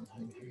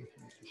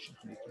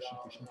 Hare Krishna,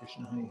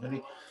 Krishna Hare Hare.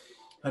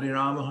 Hare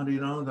Rama,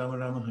 Rama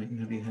Rama, Hare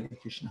Hare, Hare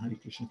Krishna,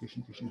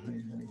 Krishna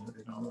Hare Hare,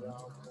 Hare Rama, Rama Hare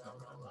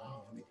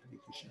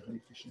Hare, Hare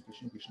Krishna,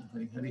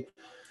 Hare Hare.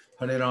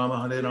 Hare Rama,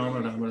 Rama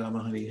Rama,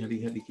 Hare Hare,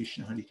 Hare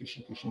Krishna,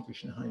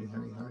 Krishna Hare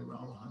Hare, Hare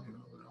Rama,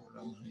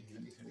 Rama Hare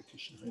Hare, Hare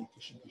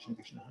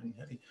Krishna, Hare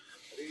Hare.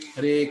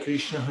 Hare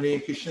Krishna,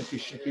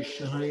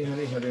 Krishna Hare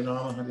Hare, Hare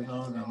Rama,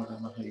 Rama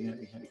Rama, Hare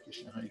Hare, Hare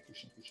Krishna,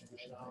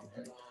 Krishna Hare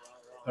Hare.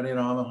 Hare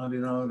Rama,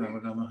 Rama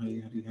Rama,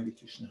 Hare Hare, Hare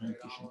Krishna,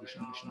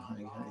 Krishna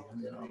Hare Hare,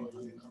 Hare Rama,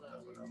 Rama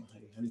Rama,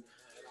 Hare Hare.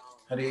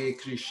 Hare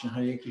Krishna,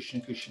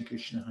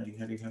 Krishna Hare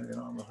Hare, Hare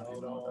Rama, Rama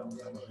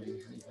Rama, Hare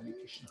Hare, Hare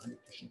Krishna,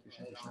 Krishna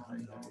Hare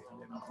Hare, Hare Rama,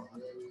 Rama Rama,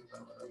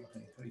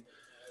 Hare Hare.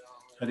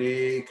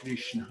 Hare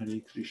Krishna, Krishna Hare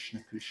Hare,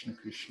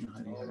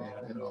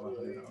 Hare Rama,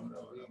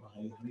 Rama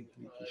Hare Hare,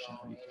 Hare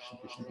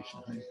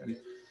Krishna, Hare Hare.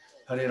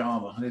 Hare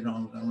Rama,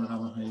 Rama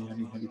Rama, Hare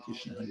Hare, Hare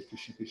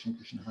Krishna,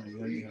 Krishna Hare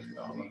Hare,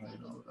 Hare Rama,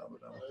 Rama Rama, Hare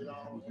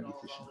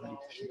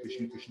Hare,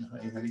 Hare Krishna,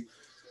 Hare Hare.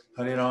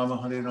 Hare Rama,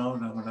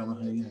 Rama Rama,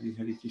 Hare Hare,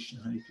 Hare Krishna,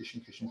 Krishna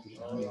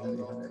Hare Hare,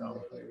 Hare Rama,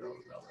 Rama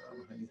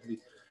Hare Hare.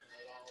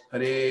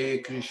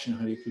 Hare Krishna,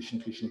 Krishna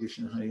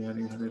Hare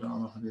Hare, Hare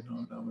Rama,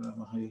 Rama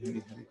Rama, Hare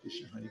Hare, Hare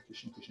Krishna, Krishna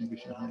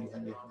Hare Hare,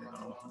 Hare Rama,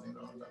 Rama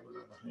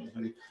Hare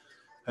Hare.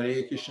 Hare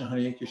Krishna,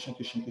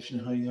 Krishna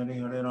Hare Hare,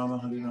 Hare Rama,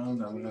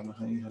 Rama Rama,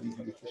 Hare Hare,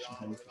 Hare Krishna,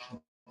 Krishna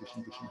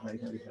Hare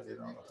Hare, Hare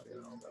Rama,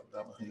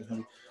 Rama Hare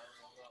Hare.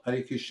 Hare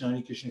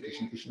Krishna, Krishna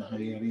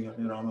Hare Hare,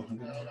 Hare Rama,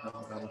 Rama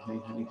Hare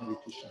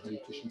Hare, Hare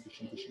Krishna,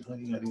 Krishna Hare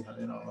Hare,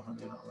 Hare Rama,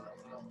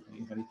 Rama Hare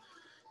Hare.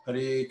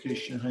 Hare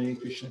Krishna,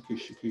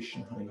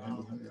 Krishna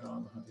Hare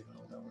Hare,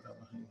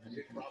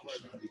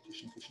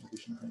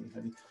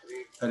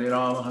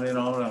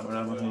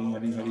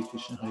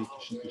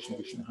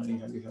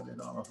 Hare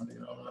Rama,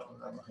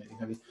 Rama Hare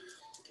Hare,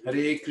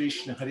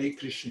 Hare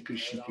Krishna,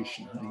 Krishna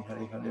Hare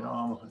Hare, Hare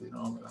Rama,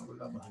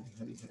 Rama Hare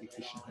Hare,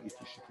 Hare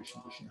Krishna,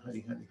 Krishna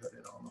Hare Hare,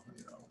 Hare Rama,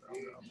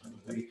 Rama Hare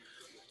Hare.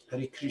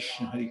 Hare Krishna, Krishna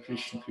Hare Hare, Hare Rama,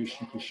 Rama Hare Hare, Hare Krishna,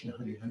 Krishna Hare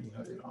Hare,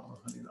 Hare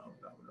Rama,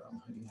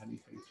 Rama Hare Hare.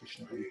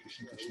 Hare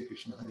Krishna,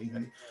 Krishna Hare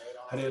Hare,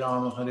 Hare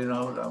Rama,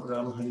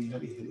 Rama Hare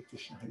Hare, Hare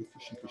Krishna,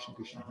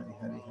 Krishna Hare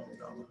Hare, Hare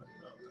Rama,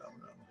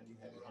 Rama Hare Hare,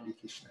 Hare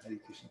Krishna,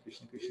 Krishna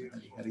Hare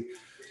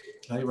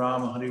Hare, Hare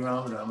Rama, Rama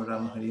Hare Hare, Hare Krishna, Krishna Hare Hare, Hare Rama,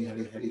 Rama Hare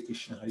Hare, Hare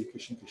Krishna,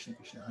 Krishna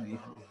Hare Hare,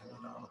 Hare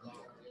Rama,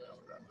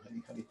 Rama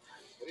Hare Hare.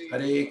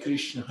 Hare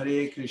Krishna,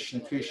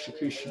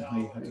 Krishna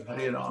Hare Hare,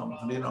 Hare Rama,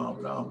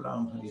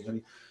 Rama Hare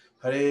Hare.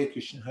 Hare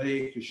Krishna,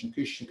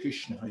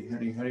 Krishna Hare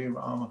Hare, Hare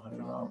Rama,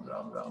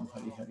 Rama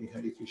Hare Hare,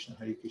 Hare Krishna,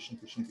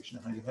 Krishna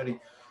Hare Hare.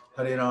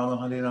 Hare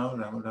Rama,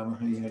 Rama Rama,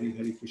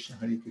 Hare Krishna,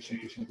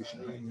 Krishna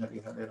Krishna,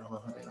 Hare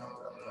Rama, Rama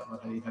Rama,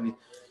 Hare Hare.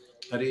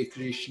 Hare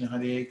Krishna,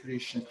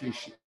 Krishna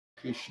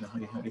Krishna,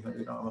 Hare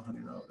Rama, Rama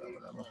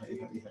Rama, Hare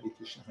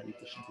Krishna,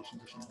 Krishna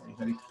Krishna,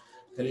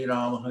 Hare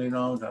Rama,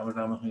 Rama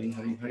Rama,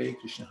 Hare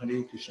Krishna,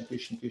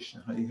 Krishna Krishna, Hare Rama, Rama Rama, Hare Krishna, Krishna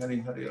Krishna, Hare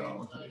Rama,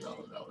 Rama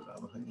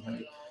Rama,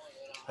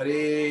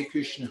 Hare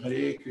Krishna,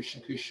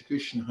 Krishna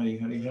Krishna, Hare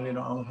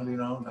Rama,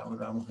 Rama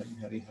Rama,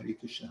 Hare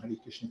Krishna,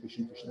 Krishna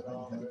Krishna,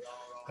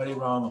 Hare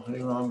Rama,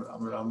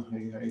 Rama Rama,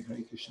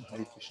 Hare Krishna,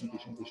 Krishna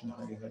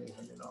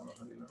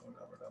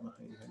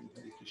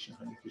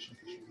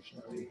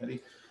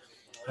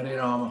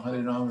Hare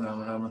Hare Rama,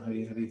 Rama Rama,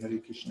 Hare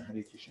Krishna,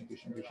 Krishna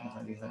Krishna,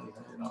 Hare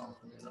Rama,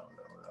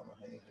 Rama Rama,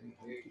 Hare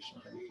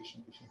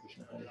Krishna,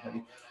 Krishna Hare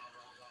Hare.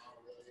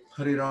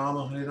 Hare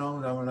Rama,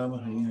 Rama Rama,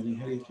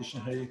 Hare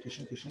Krishna,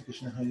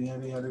 Krishna Hare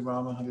Hare, Hare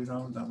Rama,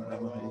 Rama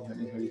Rama,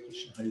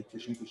 Hare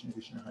Krishna, Krishna Hare Hare, Hare Rama, Rama Rama, Hare Krishna,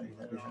 Krishna Hare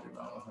Hare, Hare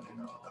Rama,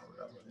 Rama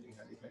Rama,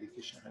 Hare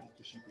Krishna,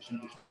 Krishna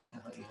Krishna,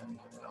 Hare Hare,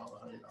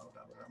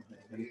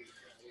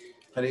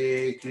 Hare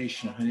Rama,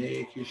 Rama,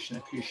 Hare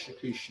Krishna,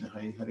 Krishna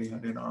Hare Hare,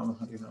 Hare Rama,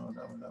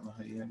 Rama Rama,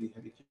 Hare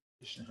Hare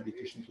Krishna,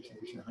 Krishna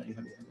Krishna, Hare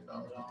Hare, Hare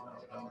Rama,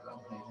 Rama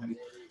Rama,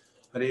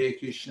 Hare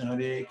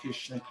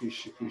Krishna,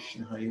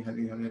 Krishna Hare Hare, Hare Rama, Rama Rama, Hare Krishna, Krishna Hare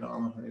Hare, Hare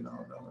Rama,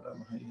 Rama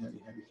Rama,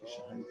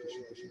 Hare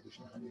Krishna,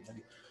 Krishna Hare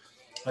Hare.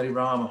 Hare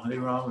Rama,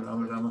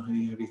 Rama Rama,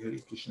 Hare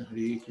Krishna,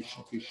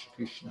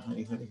 Krishna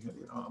Hare Hare,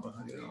 Hare Rama,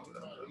 Rama,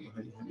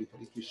 Hare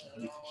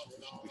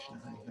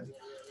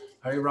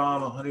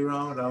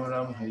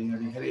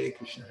Hare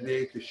Krishna,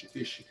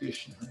 Krishna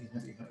Krishna, Hare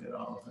Hare, Hare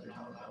Rama,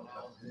 Rama,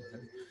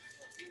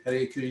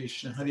 Hare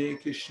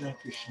Krishna,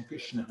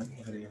 Krishna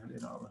Hare Hare, Hare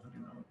Rama,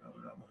 Rama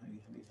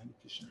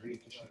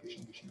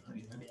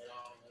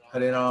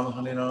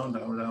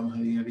Rama,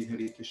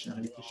 Hare Krishna,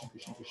 Krishna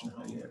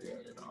Hare Hare,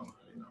 Hare Rama,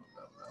 Rama,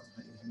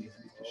 Hare Krishna,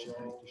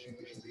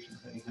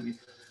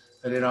 Krishna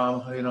Hare Hare, Hare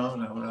Rama,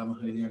 Rama Rama,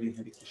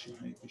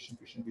 Hare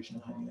Krishna, Krishna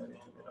Hare Hare,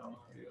 Hare Rama,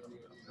 Rama, Hare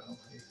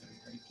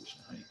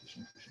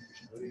Krishna, Krishna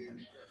Hare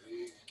Hare.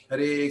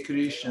 Hare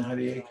Krishna,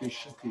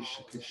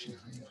 Krishna Krishna,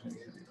 Hare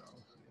Hare,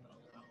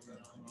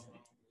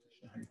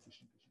 Hare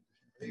Krishna,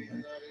 Hare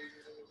Hare.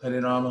 Hare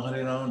Rama,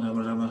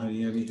 Rama Rama, Hare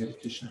Hare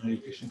Krishna,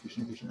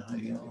 Krishna Hare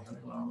Hare,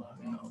 Hare Rama,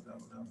 Rama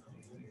Rama,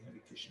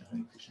 Hare Krishna,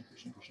 Krishna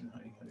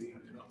Hare Hare,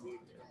 Hare Rama,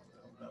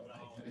 Rama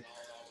Hare Hare.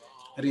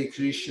 Hare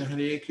Krishna,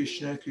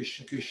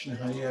 Krishna Krishna,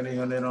 Hare Hare,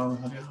 Hare Rama,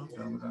 Rama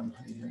Rama,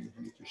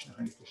 Hare Krishna,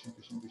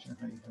 Krishna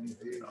Hare Hare,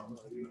 Hare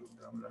Rama,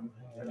 Rama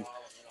Hare Hare.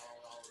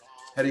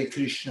 Hare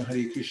Krishna,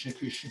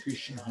 Krishna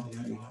Krishna, Hare Hare, Hare Rama, Rama Hare Hare, Hare Krishna, Krishna Hare Hare, Hare Rama, Rama Hare Hare, Hare Krishna, Krishna Hare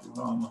Hare. Hare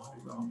Rama,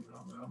 Rama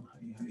Rama,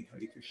 Hare Hare,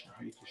 Hare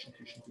Krishna,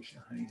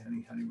 Krishna Hare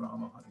Hare, Hare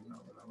Rama,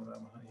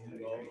 Rama Hare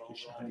Hare,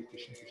 Hare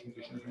Krishna,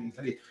 Krishna Hare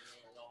Hare.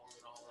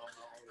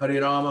 Hare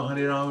Rama,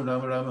 Rama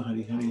Rama,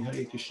 Hare Hare,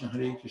 Hare Krishna,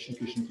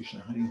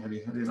 Krishna Hare Hare, Hare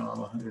Rama,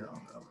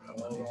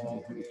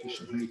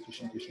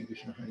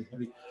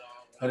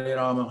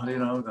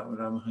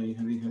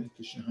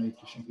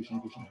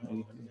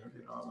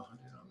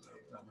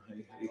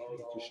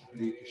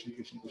 Rama Hare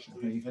Hare,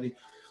 Hare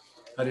Krishna,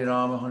 Krishna Hare Hare. Hare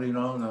Rama,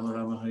 Rama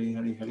Rama, Hare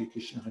Hare, Hare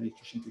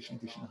Krishna, Krishna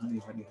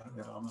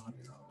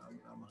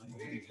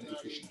Hare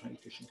Hare, Hare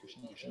Rama, Rama Hare Hare, Hare Krishna,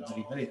 Krishna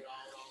Hare Hare.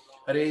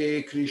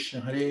 Hare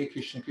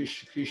Krishna,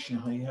 Krishna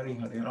Hare Hare,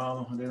 Hare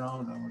Rama,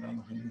 Rama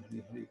Rama, Hare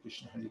Hare, Hare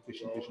Krishna, Krishna Hare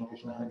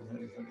Hare, Hare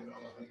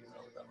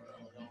Rama, Rama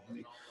Rama, Hare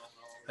Hare.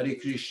 Hare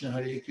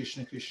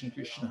Krishna,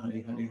 Krishna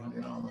Hare Hare,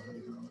 Hare Rama, Rama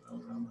Hare Hare, Hare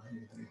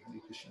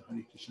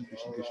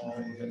Krishna, Krishna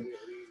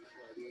Hare Hare.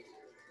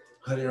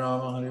 Hare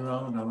Rama,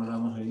 Rama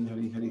Rama, Hare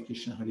Hare, Hare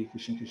Krishna,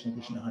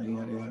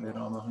 Krishna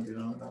Hare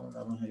Hare, Hare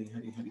Rama,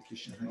 Rama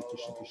Rama, Hare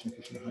Hare, Hare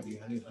Krishna, Krishna Hare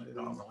Hare, Hare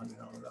Rama,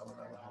 Rama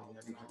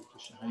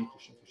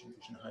Rama, Hare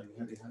Hare, Hare Krishna, Krishna Hare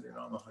Hare, Hare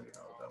Rama,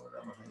 Rama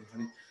Rama, Hare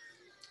Hare.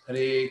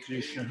 Hare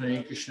Krishna,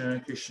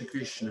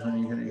 Krishna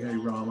Hare Hare, Hare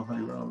Rama,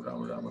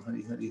 Rama Rama,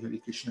 Hare Hare, Hare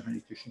Krishna,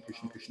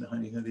 Krishna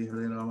Hare Hare,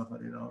 Hare Rama,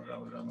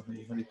 Rama Rama,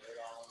 Hare Hare.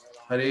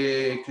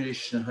 Hare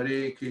Krishna,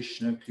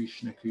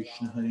 Krishna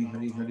Krishna, Hare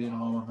Hare, Hare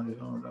Rama,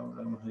 Rama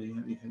Rama, Hare Hare,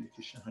 Hare Krishna, Krishna Hare Hare, Hare Rama, Rama Rama, Hare Hare, Hare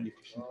Krishna,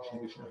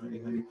 Krishna Hare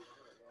Hare,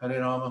 Hare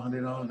Rama,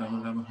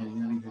 Rama Rama, Hare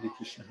Hare,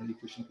 Hare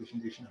Krishna,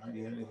 Krishna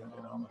Hare Hare,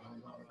 Hare Rama,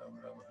 Rama Rama,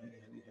 Hare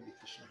Hare, Hare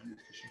Krishna,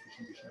 Krishna Hare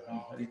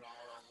Hare,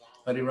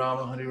 Hare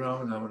Rama,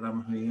 Rama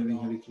Rama, Hare Hare,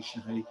 Hare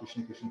Krishna,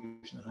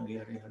 Krishna Hare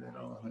Hare, Hare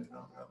Rama,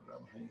 Rama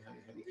Rama, Hare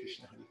Hare, Hare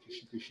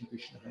Krishna,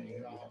 Krishna Hare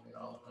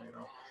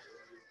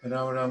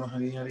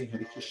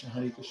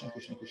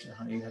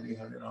Hare,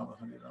 Hare Rama,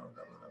 Rama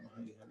Rama,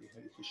 Hare Hare,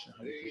 Hare Krishna,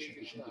 Krishna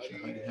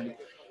Hare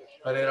Hare,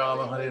 Hare Rama,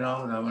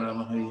 Rama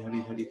Rama, Hare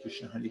Hare,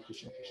 Hare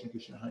Krishna,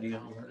 Krishna Hare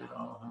Hare, Hare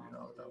Rama,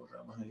 Rama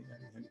Rama, Hare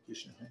Hare, Hare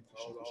Krishna, Krishna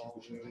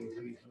Hare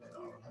Hare,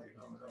 Hare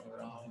Rama,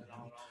 Rama Rama,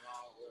 Hare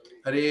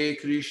Hare. Hare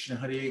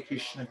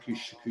Krishna,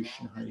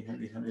 Krishna Hare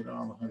Hare, Hare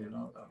Rama,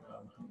 Rama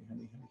Rama, Hare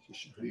Hare, Hare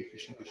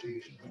Krishna,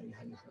 Krishna Hare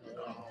Hare, Hare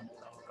Rama,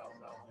 Rama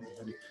Rama, Hare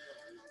Hare.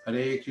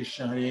 Hare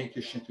Krishna,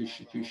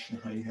 Krishna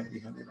Hare Hare,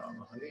 Hare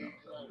Rama, Rama Hare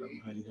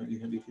Hare,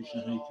 Hare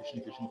Krishna,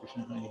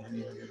 Krishna Hare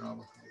Hare, Hare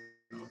Rama,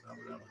 Rama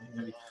Rama,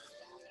 Hare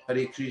Hare.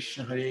 Hare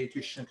Krishna, Hare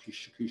Krishna,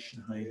 Krishna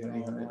Krishna, Hare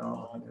Hare, Hare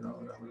Rama,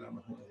 Rama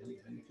Rama, Hare Hare,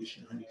 Hare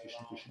Krishna,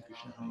 Krishna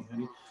Krishna, Hare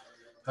Hare,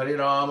 Hare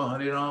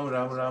Rama,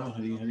 Rama Rama,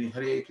 Hare Hare,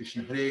 Hare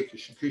Krishna,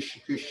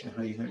 Krishna Krishna,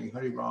 Hare Hare,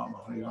 Hare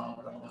Rama,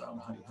 Rama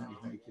Rama, Hare Hare,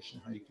 Hare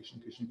Krishna,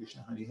 Krishna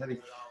Krishna, Hare Hare,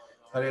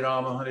 Hare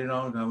Rama,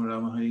 Rama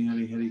Rama, Hare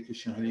Hare, Hare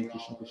Krishna,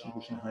 Krishna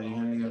Krishna, Hare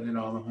Hare, Hare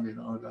Rama,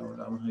 Rama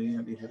Rama, Hare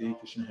Hare,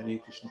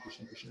 Hare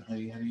Krishna, Krishna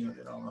Hare Hare,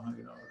 Hare Rama,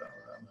 Rama Rama,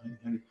 Hare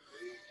Hare,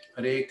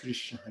 Hare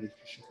Krishna,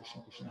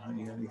 Krishna Krishna, Hare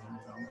Hare,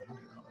 Hare Rama,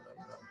 Rama Rama,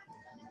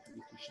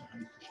 Hare Krishna,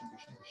 Krishna Hare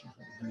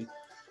Hare,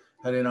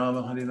 Hare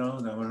Rama,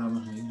 Rama Rama,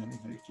 Hare Hare,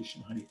 Hare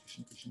Krishna,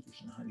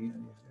 Krishna Hare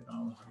Hare, Hare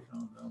Rama,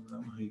 Rama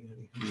Rama, Hare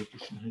Hare, Hare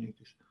Krishna,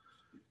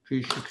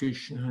 Krishna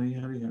Krishna, Hare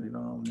Hare, Hare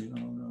Rama,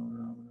 Rama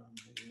Rama,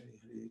 Hare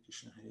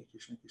Hare, Hare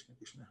Krishna,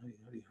 Krishna Hare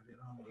Hare, Hare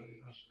Rama,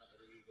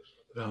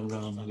 Ram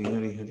Ram, Hare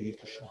Hare, Hare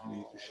Krishna,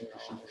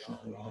 Krishna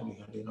Hare Hare,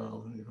 Hare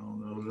Rama,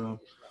 Ram,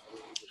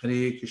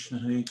 Hare Krishna,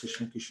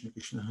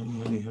 Krishna Hare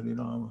Hare, Hare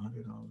Rama,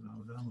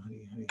 Ram,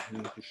 Hare Hare,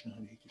 Hare Krishna,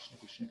 Krishna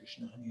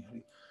Hare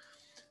Hare,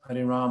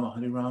 Hare Rama,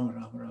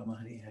 Rama,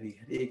 Hare Hare,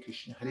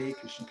 Hare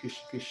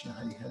Krishna, Krishna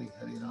Hare Hare,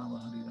 Hare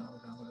Rama,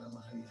 Rama,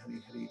 Hare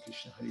Hare,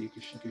 Hare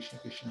Krishna,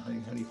 Krishna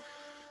Hare Hare,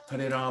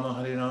 Hare Rama,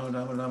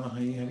 Rama,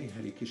 Hare Hare,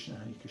 Hare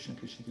Krishna,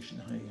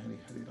 Krishna Hare Hare,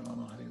 Hare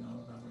Rama, Rama, Hare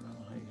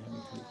Hare,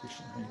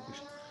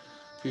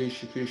 Hare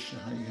Krishna,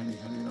 Hare Hare,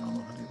 Hare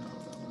Rama,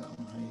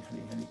 Rama, Hare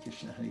Hare,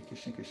 Hare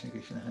Krishna,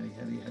 Krishna Hare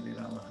Hare, Hare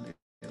Rama, Rama,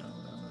 Hare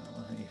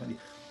Hare,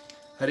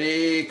 Hare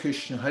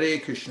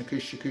Krishna,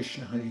 Krishna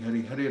Hare Hare,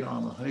 Hare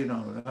Rama,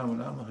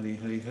 Rama, Hare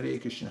Hare, Hare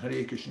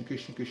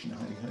Krishna, Krishna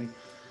Hare Hare,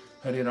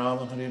 Hare Rama,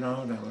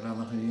 Rama,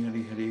 Hare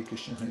Hare, Hare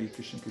Krishna,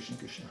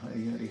 Krishna Hare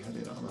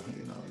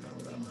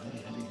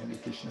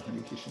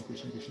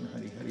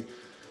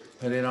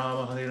Hare,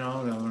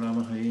 Hare Rama,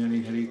 Rama, Hare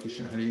Hare, Hare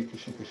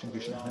Krishna, Krishna Hare Hare, Hare Rama, Rama, Hare Hare, Hare Krishna,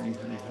 Krishna Hare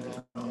Hare,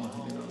 Hare Rama,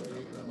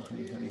 Rama,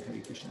 Hare Hare,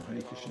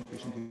 Hare Krishna,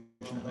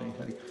 Krishna Hare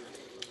Hare,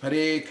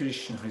 Hare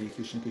Krishna,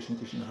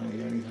 Krishna Hare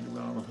Hare, Hare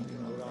Rama, Rama,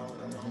 Hare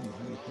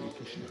Hare,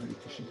 Hare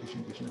Krishna,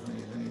 Krishna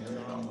Hare Hare, Hare Rama, Rama, Hare Hare, Hare Krishna, Krishna Hare Hare,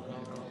 Hare Rama,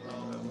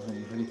 Rama,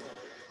 Hare Hare, Hare Krishna, Krishna Hare Hare, Hare Rama, Rama, Hare Hare, Hare Krishna, Krishna Hare Hare, Hare Rama, Rama, Hare Hare, Hare Krishna, Hare Hare, Hare Krishna, Krishna Hare Hare, Hare Rama, Rama, Hare Hare, Hare Krishna, Krishna Hare Hare, Hare Rama, Rama, Hare Hare,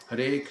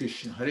 Hare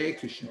Krishna, Krishna Hare Hare, Hare Rama, Rama, Hare Hare, Hare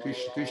Krishna,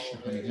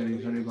 Krishna Hare Hare,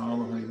 Hare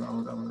Rama,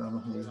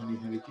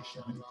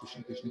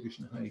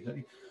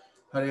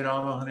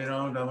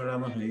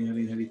 Rama, Hare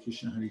Hare, Hare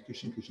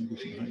Krishna, Krishna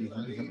Hare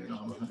Hare, Hare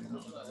Rama,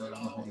 Rama,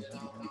 Hare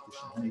Hare,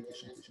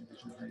 Hare Krishna,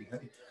 Krishna Hare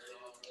Hare,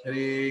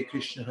 Hare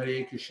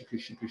Krishna,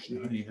 Krishna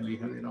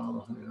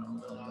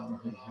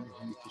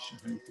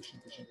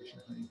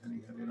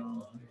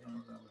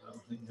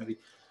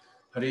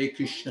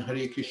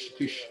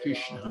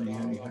Hare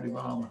Hare, Hare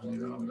Rama, Rama, Hare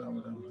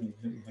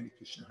Hare, Hare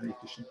Krishna,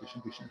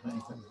 Krishna Hare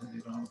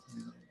Hare,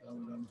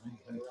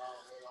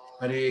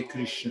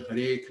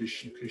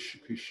 Hare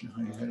Krishna, Krishna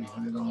Hare Hare,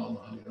 Hare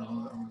Rama,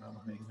 Rama,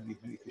 Hare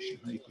Hare,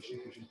 Hare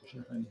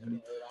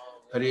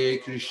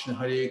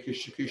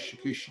Krishna,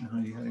 Krishna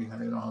Hare Hare, Hare Rama, Rama, Hare Hare, Hare Krishna, Krishna Hare Hare, Hare Rama, Rama, Hare Hare, Hare Krishna, Krishna Hare Hare, Hare Rama, Rama, Hare Hare, Hare Krishna, Krishna Hare Hare,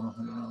 Hare Rama,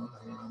 Rama,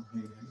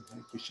 Hare Hare,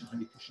 Hare Krishna,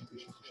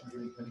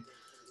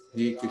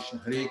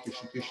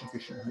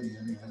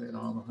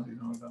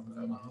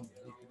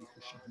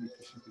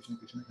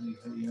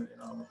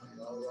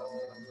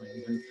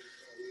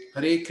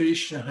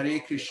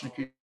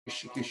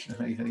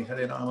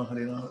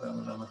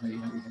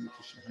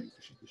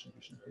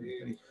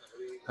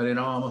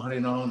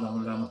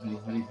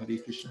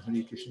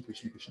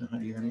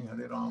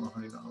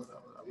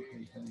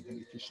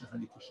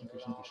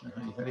 Krishna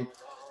Hare Hare,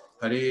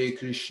 Hare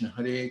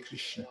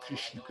Krishna,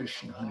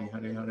 Krishna Hare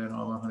Hare, Hare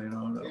Rama, Rama, Hare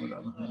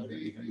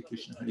Hare, Hare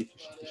Krishna,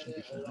 Krishna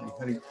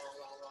Hare Hare,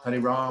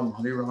 Hare Rama,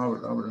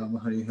 Rama,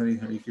 Hare Hare, Hare Krishna, Krishna Hare Hare, Hare Rama, Rama, Hare Hare,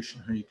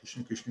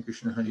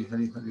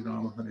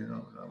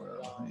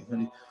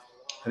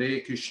 Hare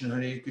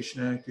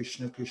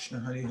Krishna, Krishna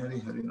Hare Hare,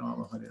 Hare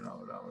Rama,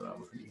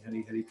 Rama, Hare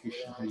Hare, Hare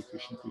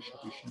Krishna, Krishna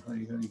Hare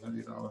Hare, Hare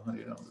Rama,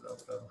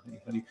 Rama,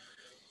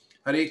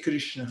 Hare Hare, Hare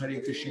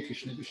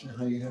Krishna,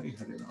 Krishna Hare Hare,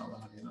 Hare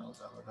Rama,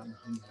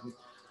 Rama, Hare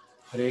Hare,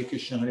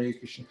 Hare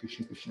Krishna,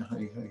 Krishna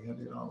Hare Hare,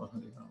 Hare Rama,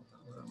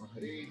 Rama,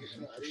 Hare Hare,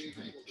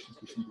 Hare Krishna,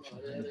 Krishna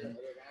Hare Hare,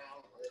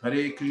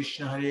 Hare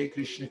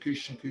Krishna,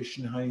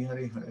 Krishna Hare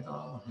Hare, Hare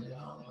Rama,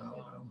 Rama, Hare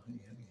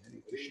Hare,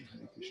 Hare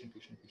Krishna,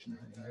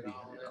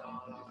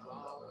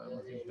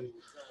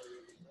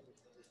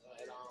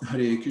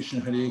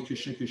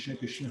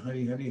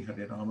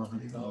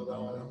 Krishna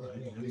Hare Hare,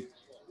 Hare Rama,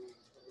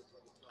 Rama,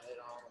 Hare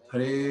Hare,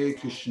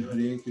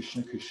 Hare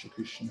Krishna,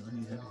 Krishna Hare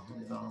Hare,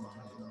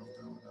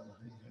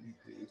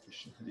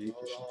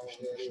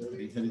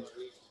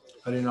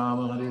 Hare Rama,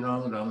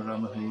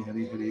 Rama, Hare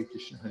Hare,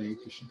 Hare Krishna, Krishna Hare Hare, Hare Rama, Rama, Hare Hare, Hare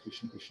Krishna,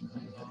 Krishna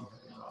Hare Hare,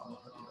 Hare Rama,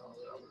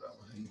 Rama,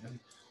 Hare Hare,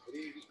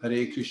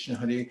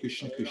 Hare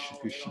Krishna,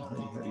 Krishna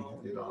Hare Hare,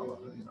 Hare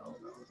Rama,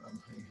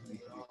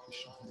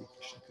 Rama, Hare Hare,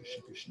 Hare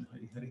Krishna, Krishna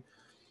Hare Hare,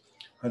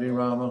 Hare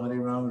Rama,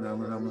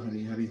 Rama,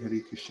 Hare Hare,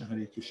 Hare Krishna, Krishna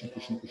Hare Hare, Hare Rama, Rama, Hare Hare, Hare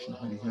Krishna, Krishna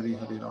Hare Hare,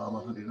 Hare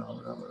Rama,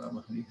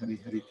 Rama, Hare Hare,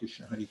 Hare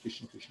Krishna,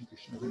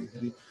 Krishna Hare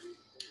Hare,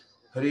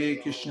 Hare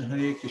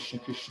Krishna,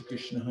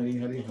 Krishna Hare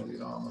Hare, Hare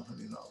Rama, Rama,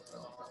 Hare Hare,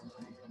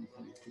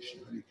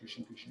 Hare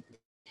Krishna, Krishna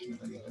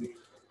Hare Hare,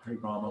 Hare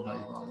Rama, Rama,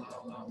 Hare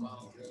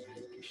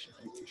Hare,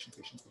 Hare Krishna,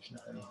 Krishna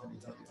Hare Hare,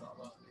 Hare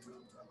Rama, Rama,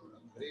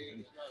 Hare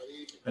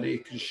Hare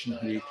Krishna,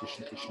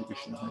 Krishna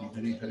Krishna, Hare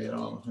Hare, Hare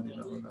Rama,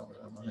 Rama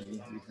Rama, Hare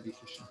Hare, Hare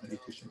Krishna,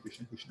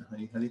 Krishna Krishna,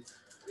 Hare Hare,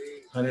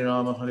 Hare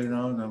Rama,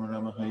 Rama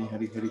Rama, Hare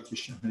Hare, Hare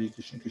Krishna,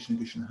 Krishna Krishna,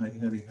 Hare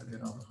Hare, Hare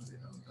Rama,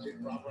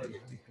 Rama, Hare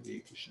Hare,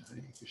 Hare Krishna,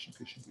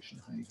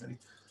 Krishna Hare Hare.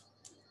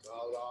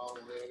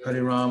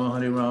 Hare Rama,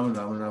 Rama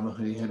Rama,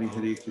 Hare Hare,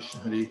 Hare Krishna,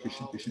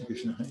 Krishna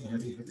Krishna, Hare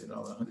Hare, Hare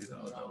Rama,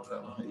 Rama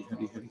Rama, Hare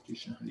Hare, Hare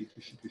Krishna,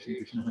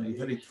 Krishna Hare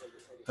Hare,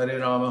 Hare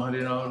Rama,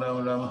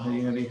 Rama Rama,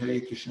 Hare Hare, Hare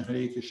Krishna,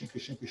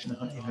 Krishna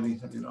Hare Hare,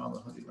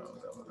 Hare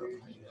Rama,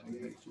 Rama Rama,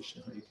 Hare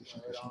Hare, Hare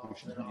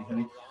Krishna, Krishna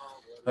Hare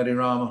Hare, Hare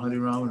Rama,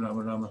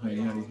 Rama Rama, Hare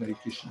Hare, Hare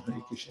Krishna,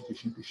 Krishna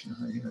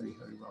Hare Hare,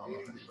 Hare Rama,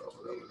 Rama Rama,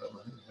 Hare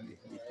Hare, Hare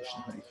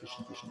Krishna,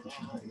 Krishna Hare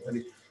Hare,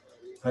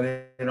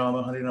 Hare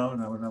Rama,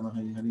 Rama Rama,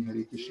 Hare Hare,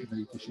 Hare Krishna,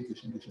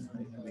 Krishna Hare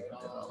Hare,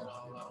 Hare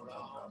Rama, Rama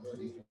Rama,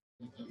 Hare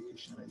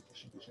Hare,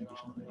 Krishna, Krishna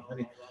Hare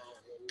Hare,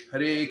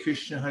 Hare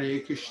Krishna,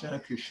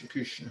 Krishna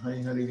Krishna,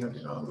 Hare Hare,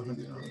 Hare Rama,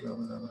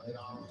 Rama Rama, Hare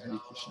Hare, Hare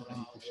Krishna,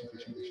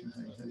 Krishna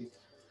Hare Hare,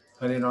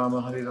 Hare Rama,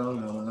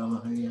 Rama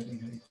Rama, Hare Hare,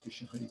 Hare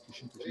Krishna, Krishna Hare Hare,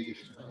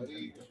 Hare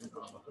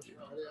Rama,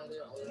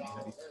 Rama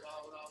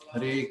Rama, Hare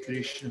Hare, Hare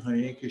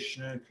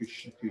Krishna,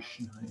 Krishna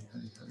Krishna, Hare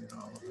Hare, Hare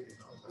Rama, Rama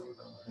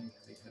Rama, Hare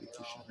Hare, Hare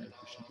Krishna,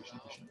 Krishna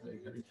Hare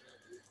Hare,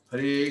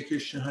 Hare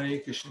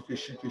Krishna,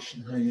 Krishna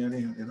Hare Hare,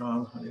 Hare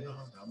Rama,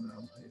 Rama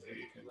Rama, Hare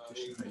Hare,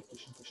 Hare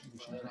Krishna,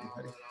 Krishna Hare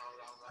Hare,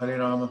 Hare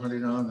Rama,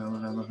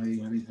 Rama Rama, Hare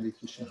Hare, Hare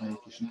Krishna,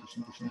 Krishna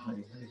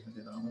Hare Hare,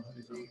 Hare Rama,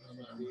 Rama Rama,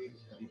 Hare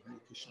Hare,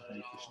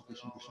 Hare Krishna,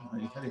 Krishna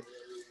Hare Hare,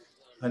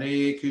 Hare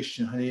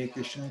Krishna,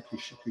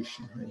 Krishna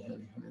Krishna, Hare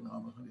Hare, Hare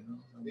Rama, Rama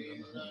Rama, Hare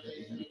Hare,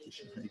 Hare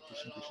Krishna,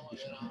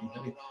 Krishna Hare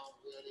Hare,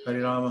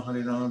 Hare Rama, Rama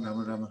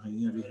Rama, Hare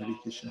Hare, Hare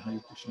Krishna,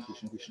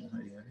 Krishna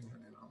Hare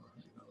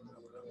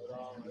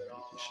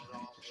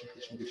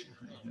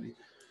Hare,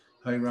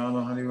 Hare Rama,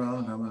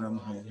 Rama Rama,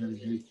 Hare Hare, Krishna, Krishna Hare Hare, Hare Rama, Rama Rama, Hare Hare,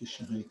 Hare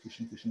Krishna,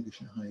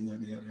 Krishna Hare Hare,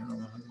 Hare Rama,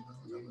 Rama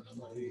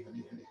Rama, Hare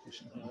Hare, Hare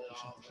Krishna,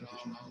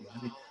 Krishna Hare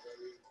Hare,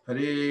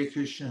 Hare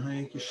Krishna,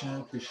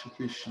 Krishna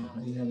Krishna,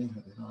 Hare Hare,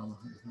 Hare Rama,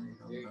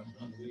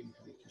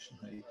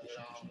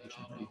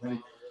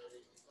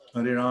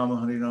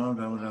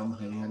 Rama Rama,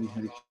 Hare Hare,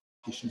 Hare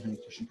Krishna, Krishna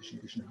Hare Hare, Hare Rama, Rama Rama, Hare Hare, Hare Krishna,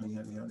 Krishna Hare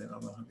Hare, Hare Rama,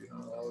 Rama,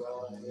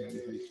 Hare Hare,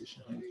 Hare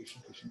Krishna,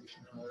 Krishna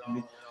Hare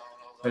Hare,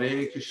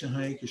 Hare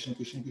Krishna,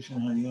 Krishna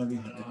Hare Hare,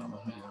 Hare Rama,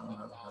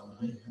 Rama,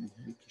 Hare Hare,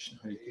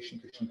 Hare Krishna,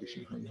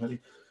 Krishna Hare Hare,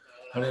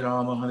 Hare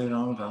Rama,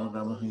 Rama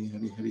Rama, Hare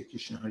Hare, Hare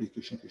Krishna,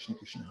 Krishna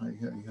Hare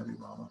Hare, Hare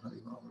Rama, Rama,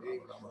 Hare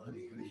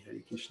Hare,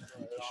 Hare Krishna,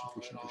 Krishna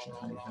Hare Hare,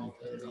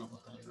 Hare Rama,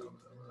 Rama, Hare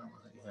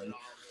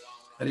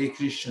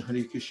Hare,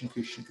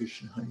 Hare Krishna,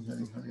 Krishna Hare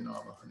Hare, Hare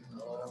Rama,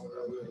 Rama,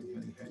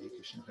 Hare Hare,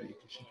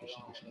 Hare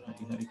Krishna, Krishna Hare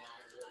Hare,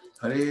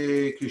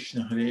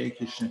 Hare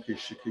Krishna,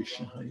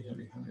 Krishna Hare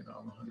Hare, Hare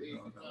Rama, Hare Hare, Hare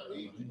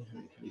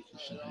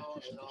Krishna,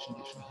 Krishna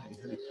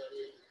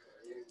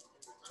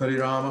Hare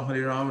Hare,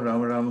 Hare Rama,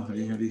 Rama Rama,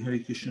 Hare Hare, Hare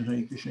Krishna,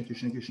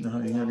 Krishna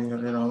Hare Hare,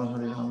 Hare Rama,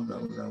 Rama,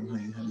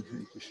 Hare Hare,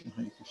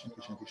 Hare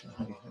Krishna, Krishna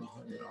Hare Hare,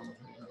 Hare Rama,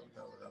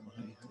 Rama,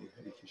 Hare Hare, Hare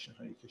Krishna,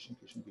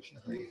 Krishna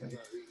Hare Hare,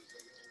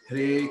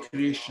 Hare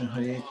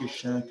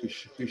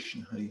Krishna,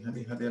 Krishna Hare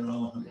Hare, Hare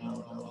Rama,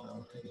 Rama,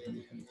 Hare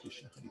Hare, Hare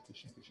Krishna,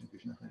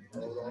 Krishna Hare Hare, Hare Rama,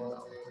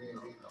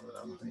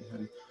 Rama, Hare Hare, Hare Krishna, Krishna Hare Hare, Hare Rama, Rama, Hare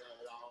Hare,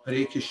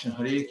 Hare Krishna,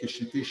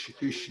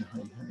 Krishna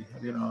Hare Hare,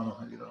 Hare Rama,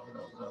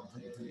 Rama,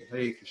 Hare Hare,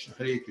 Hare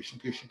Krishna,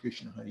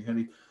 Krishna Hare Hare, Hare Rama, Rama, Hare Hare, Hare Krishna, Krishna Hare Hare,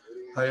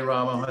 Hare Rama,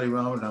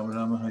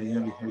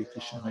 Rama, Hare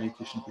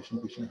Hare, Hare Krishna,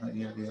 Krishna Hare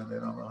Hare, Hare Rama,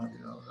 Rama, Hare Hare,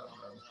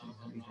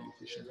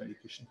 Hare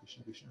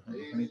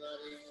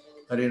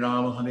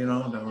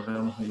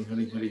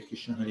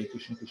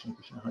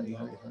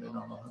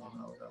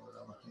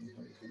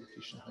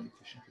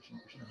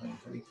Krishna, Krishna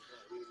Hare Hare,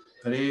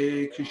 Hare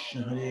Krishna,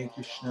 Krishna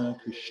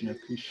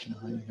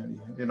Hare Hare, Hare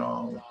Rama,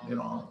 Rama, Hare Hare, Hare Krishna, Krishna Hare Hare, Hare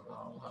Rama,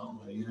 Rama,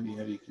 Hare Hare,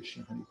 Hare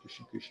Krishna,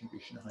 Krishna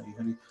Hare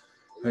Hare,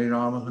 Hare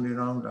Rama,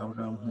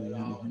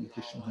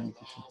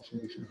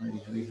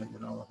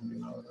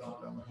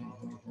 Rama, Hare Hare,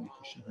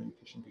 Hare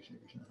Krishna,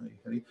 Krishna Hare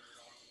Hare,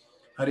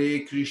 Hare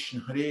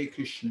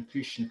Krishna,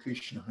 Krishna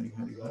Hare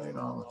Hare, Hare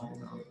Rama, Rama,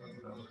 Hare Hare,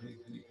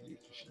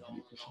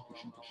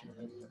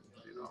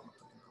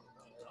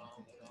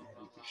 Hare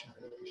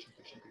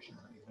Krishna,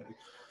 Krishna Hare Hare,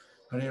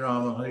 Hare Rama, Rama, Hare Hare, Hare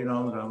Krishna, Krishna Hare Hare, Hare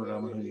Rama,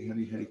 Rama, Hare Hare,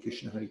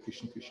 Hare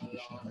Krishna, Krishna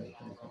Hare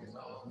Hare, Hare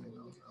Rama,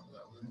 Rama, Hare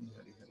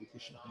Hare, Hare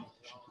Krishna,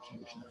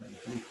 Krishna Hare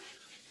Hare,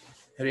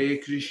 Hare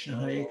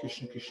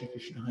Krishna,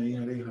 Krishna Hare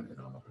Hare, Hare Rama,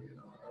 Rama, Hare Hare,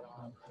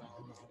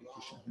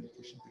 Hare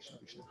Krishna,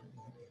 Krishna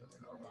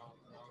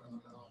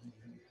Hare Hare, Hare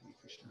Rama,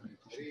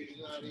 Rama,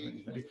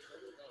 Hare Hare,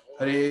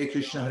 Hare Krishna, Hare Hare,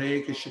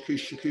 Hare Krishna,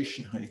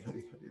 Krishna Hare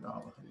Hare, Hare Rama,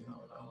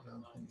 Rama,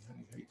 Hare Hare,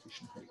 Hare Krishna,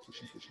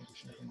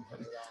 Krishna Hare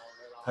Hare,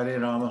 Hare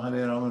Rama,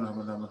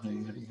 Rama,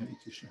 Hare Hare, Hare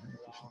Krishna,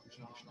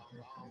 Krishna Hare Hare,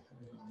 Hare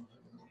Rama, Rama,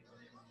 Hare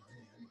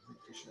Hare, Hare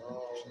Krishna,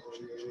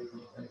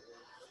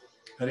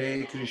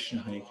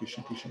 Krishna Hare Hare, Hare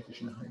Krishna,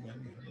 Krishna Hare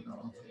Hare, Hare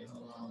Rama,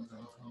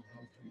 Rama,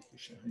 Hare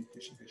Krishna,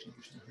 Krishna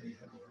Hare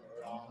Hare,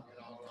 Hare Rama,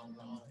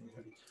 Rama,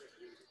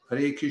 Hare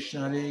Hare, Hare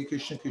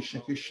Krishna,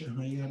 Krishna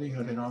Hare Hare,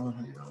 Hare Rama, Rama,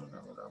 Hare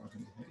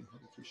Hare,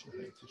 Hare Krishna,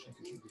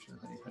 Krishna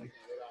Hare Hare,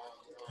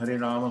 Hare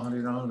Rama,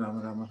 Rama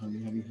Rama, Hare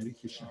Hare, Hare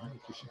Krishna,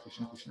 Krishna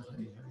Krishna,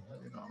 Hare Hare,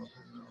 Hare Rama,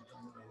 Rama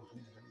Rama,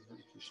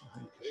 Hare Krishna,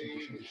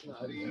 Krishna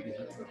Hare Hare,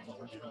 Hare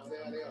Rama,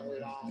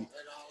 Rama,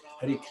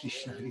 Hare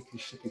Krishna,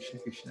 Krishna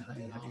Krishna,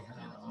 Hare Hare,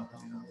 Hare Rama,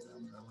 Rama,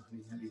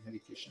 Hare Hare, Hare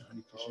Krishna,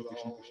 Krishna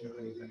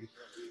Hare Hare,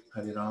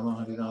 Hare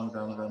Rama, Rama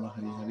Rama,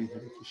 Hare Hare,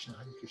 Hare Krishna,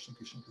 Krishna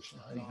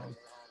Hare Hare,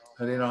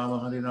 Hare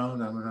Rama,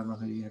 Rama Rama,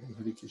 Hare Hare,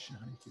 Hare Krishna,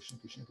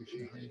 Krishna Hare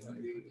Hare,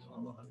 Hare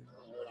Rama, Rama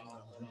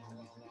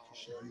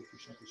Hare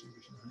Krishna, Krishna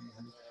Hare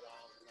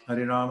Hare,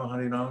 Hare Rama,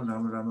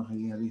 Rama Rama,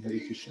 Hare Hare, Hare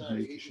Krishna,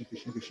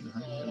 Krishna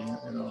Hare Hare,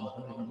 Hare Rama,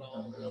 Rama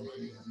Rama,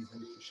 Hare Hare,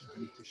 Hare Krishna,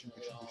 Hare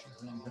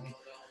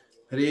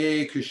Hare,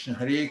 Hare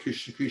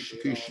Krishna, Krishna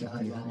Krishna,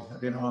 Hare Hare,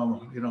 Hare Rama,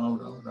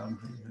 Rama Rama,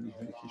 Hare Hare,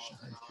 Hare Krishna,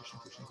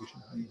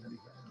 Krishna Hare Hare,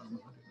 Hare Rama,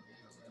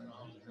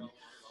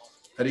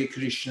 Hare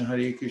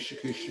Hare Krishna,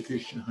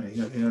 Krishna, Hare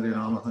Hare, Hare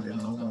Rama,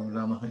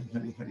 Rama, Hare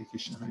Hare, Hare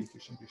Krishna,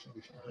 Krishna,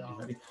 Hare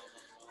Hare,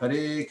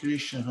 Hare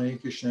Krishna,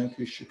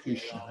 Krishna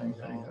Krishna, Hare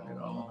Hare, Hare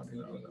Rama,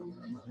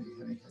 Rama, Hare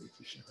Hare, Hare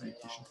Krishna,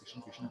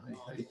 Krishna, Hare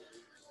Hare,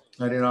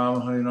 Hare Rama,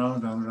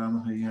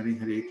 Rama, Hare Hare,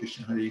 Hare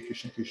Krishna,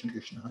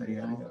 Krishna, Hare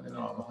Hare, Hare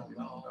Rama,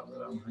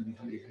 Rama, Hare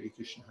Hare, Hare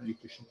Krishna,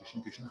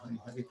 Krishna, Hare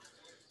Hare,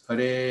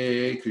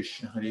 Hare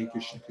Krishna,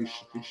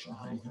 Krishna,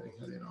 Hare Hare,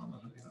 Hare Rama,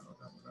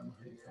 Rama,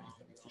 Hare Hare,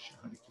 Hare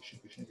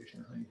Krishna,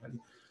 Krishna, Hare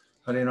Hare,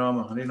 Hare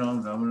Rama,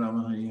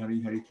 Rama, Hare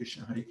Hare, Hare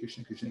Krishna,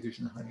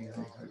 Krishna, Hare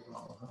Hare, Hare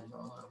Rama,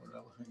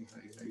 Rama, Hare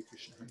Hare, Hare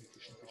Krishna,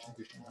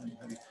 Krishna, Hare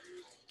Hare,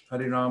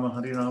 Hare Rama,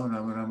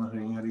 Rama,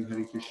 Hare Hare,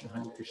 Hare Krishna,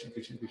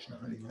 Krishna,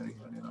 Hare Hare,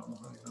 Hare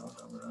Rama,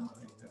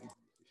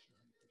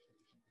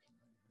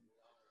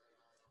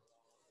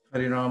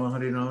 Rama,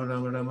 Hare Hare, Hare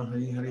Rama, Rama,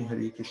 Hare Hare,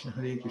 Hare Krishna,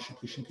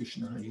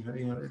 Krishna, Hare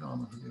Hare, Hare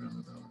Rama,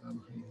 Rama,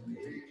 Hare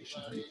Hare,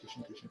 Hare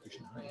Krishna,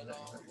 Krishna, Hare Hare,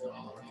 Hare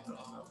Rama,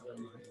 Rama,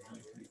 Hare Hare,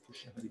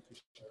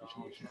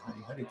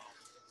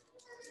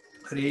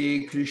 Hare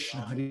Krishna, Krishna,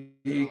 Hare Hare,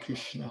 Hare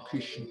Krishna,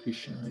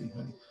 Krishna, Hare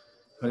Hare,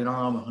 Hare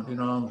Rama,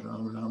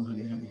 Rama,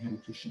 Hare Hare, Hare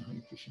Krishna,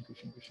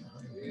 Krishna,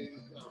 Hare Hare,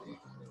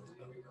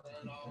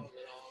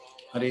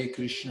 Hare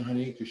Krishna, Krishna, Hare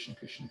Hare,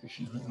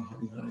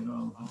 Hare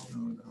Rama,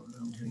 Rama,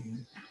 Hare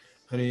Hare,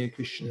 Hare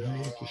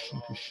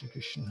Krishna,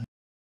 Krishna.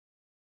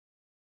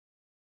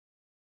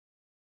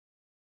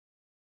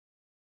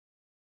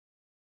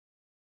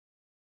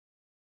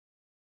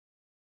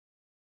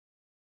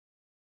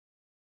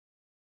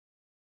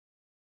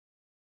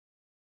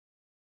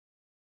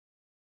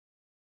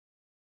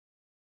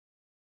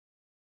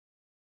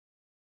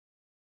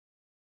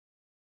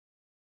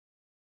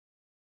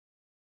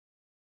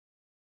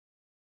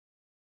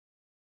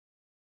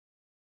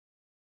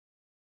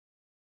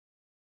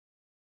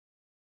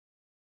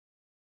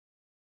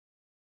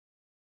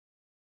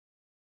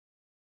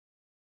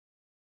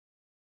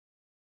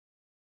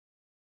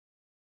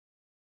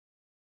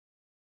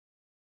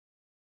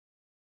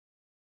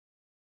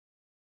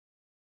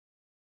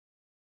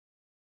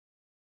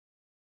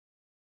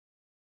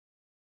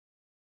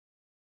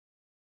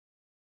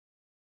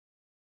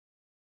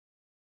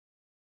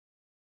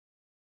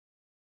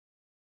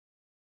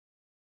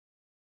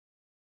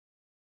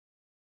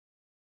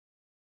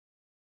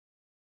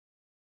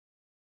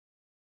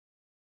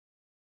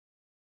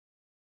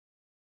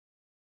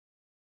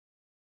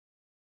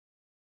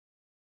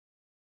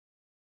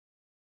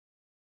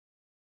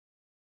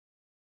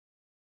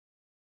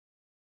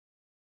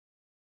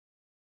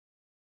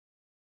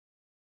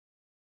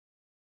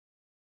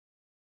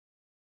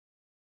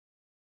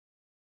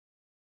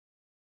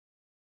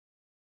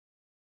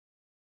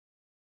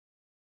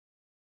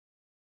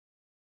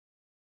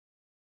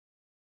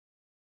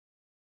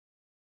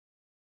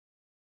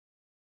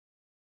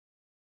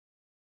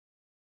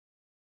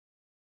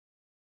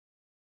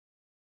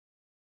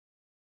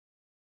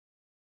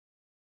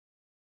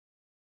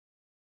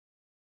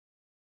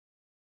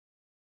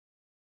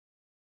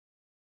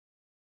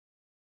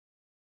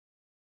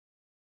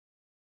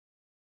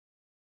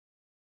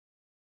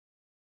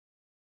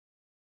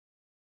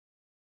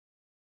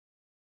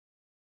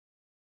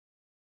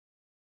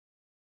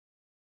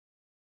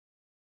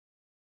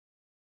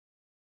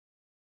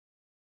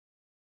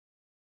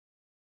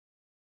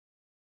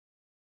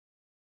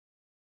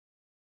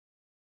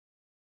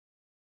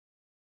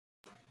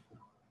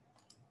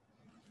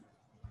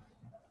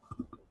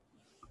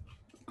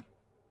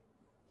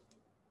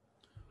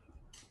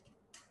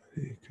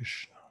 Hare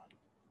Krishna.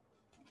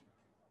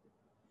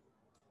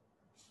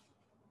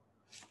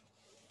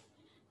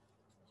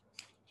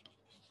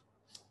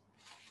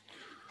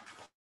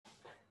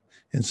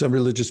 In some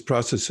religious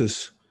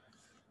processes,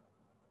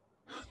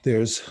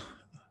 there's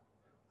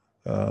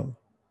a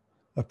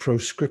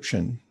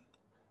proscription.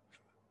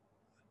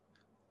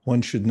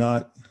 One should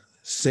not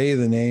say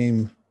the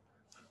name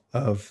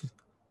of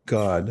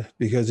God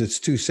because it's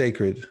too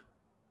sacred.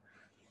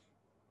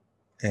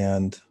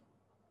 And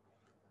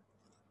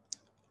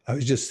I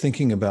was just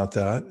thinking about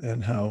that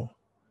and how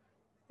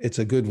it's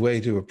a good way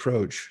to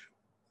approach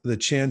the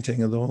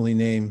chanting of the holy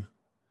name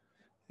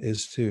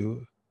is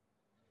to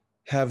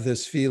have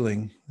this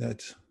feeling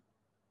that,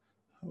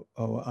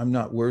 oh, I'm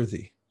not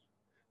worthy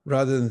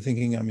rather than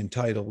thinking I'm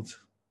entitled.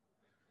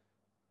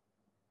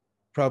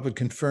 Prabhupada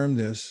confirmed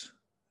this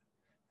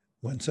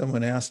when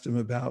someone asked him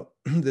about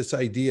this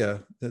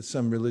idea that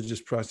some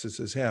religious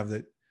processes have,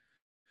 that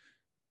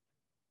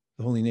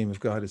the holy name of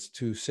God is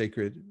too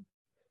sacred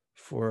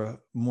for a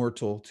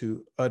mortal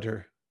to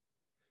utter.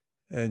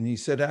 And he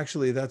said,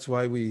 actually, that's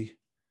why we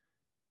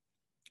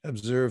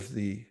observe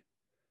the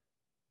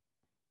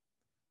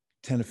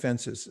 10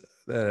 offenses,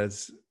 that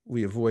is,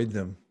 we avoid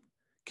them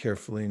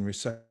carefully and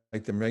recite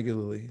them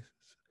regularly,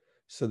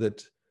 so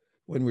that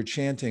when we're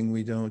chanting,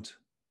 we don't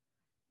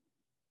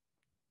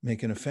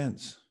make an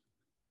offense.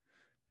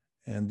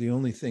 And the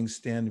only thing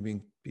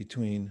standing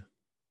between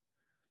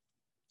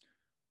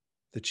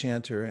the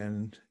chanter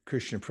and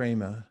Krishna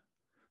Prema,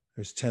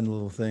 there's 10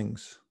 little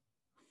things,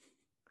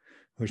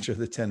 which are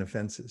the 10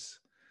 offenses.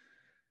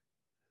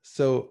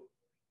 So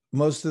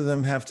most of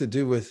them have to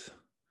do with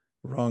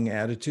wrong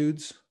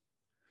attitudes.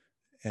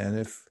 And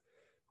if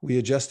we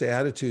adjust the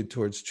attitude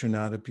towards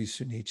Trinadapi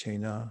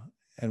Sunichena,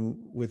 and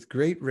with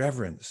great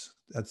reverence,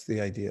 that's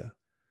the idea,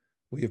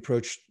 we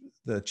approach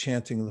the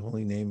chanting of the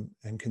holy name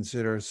and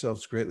consider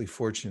ourselves greatly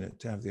fortunate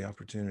to have the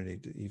opportunity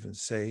to even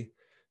say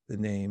the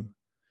name,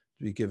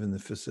 to be given the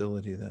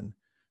facility, then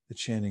the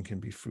chanting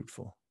can be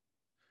fruitful.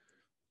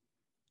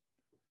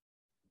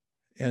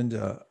 And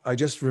I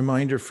just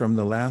reminder from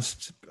the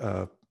last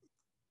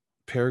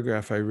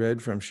paragraph I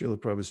read from Srila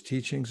Prabhupada's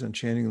teachings on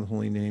chanting the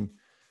holy name,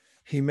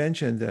 he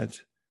mentioned that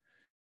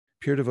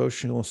pure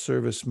devotional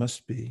service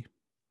must be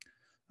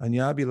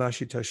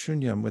anyabhilashita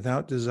shunyam,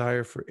 without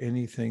desire for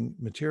anything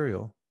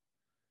material.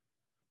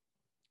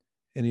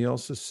 And he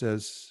also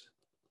says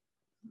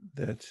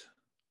that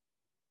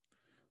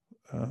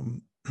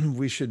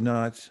we should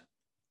not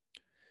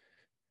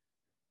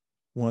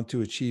want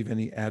to achieve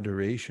any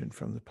adoration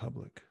from the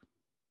public.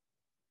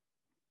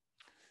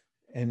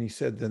 And he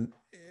said then,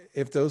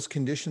 if those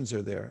conditions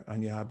are there,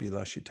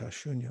 anyabhilashita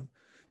shunyam,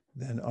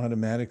 then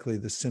automatically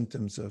the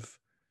symptoms of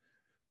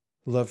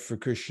love for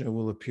Krishna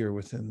will appear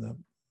within the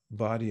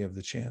body of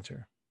the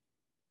chanter.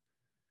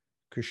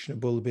 Krishna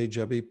bolbe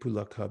jabe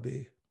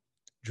pulakabe,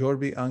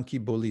 jorbi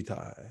anki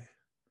bolitai.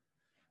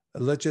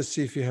 Let's just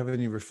see if you have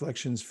any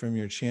reflections from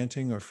your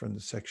chanting or from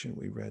the section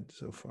we read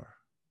so far.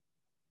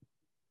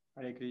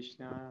 Hare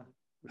Krishna.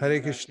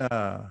 Hare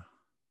Krishna.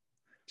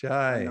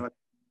 Jai. Hare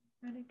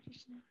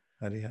Krishna.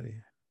 Hare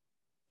Hare.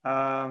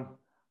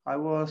 I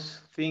was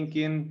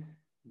thinking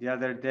the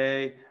other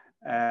day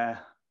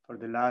for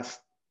the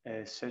last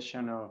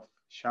session of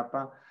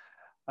Shapa,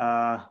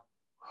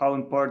 how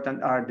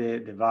important are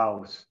the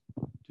vows,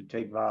 to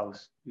take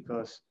vows,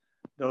 because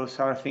those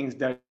are things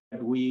that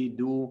we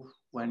do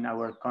when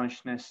our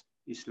consciousness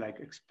is like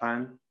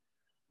expand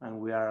and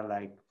we are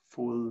like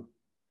full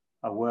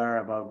aware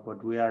about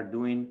what we are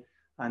doing,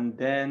 and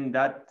then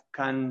that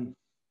can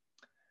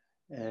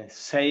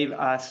save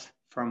us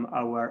from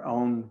our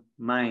own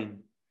mind.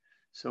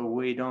 So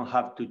we don't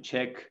have to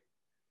check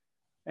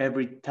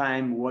every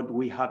time what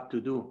we have to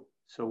do.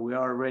 So we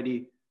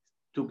already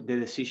took the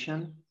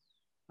decision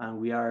and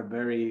we are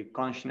very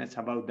conscious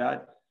about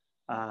that.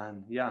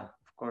 And yeah,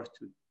 of course,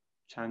 to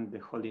chant the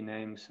holy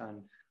names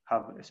and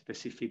have a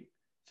specific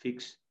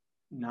fixed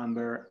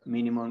number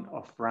minimum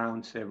of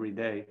rounds every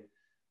day.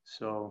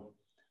 So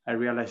I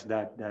realized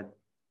that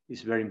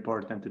it's very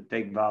important to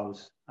take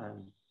vows,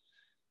 and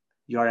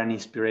you are an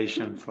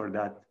inspiration for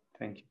that.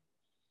 Thank you.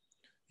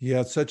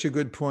 Yeah, it's such a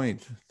good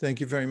point. Thank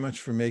you very much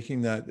for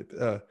making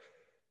that.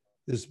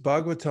 This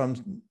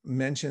Bhagavatam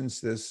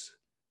mentions this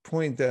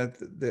point that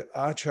the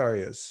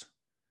acharyas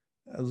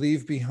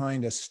leave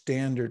behind a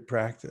standard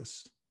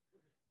practice.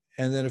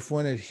 And that if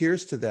one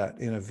adheres to that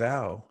in a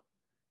vow,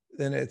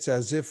 then it's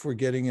as if we're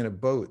getting in a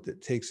boat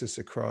that takes us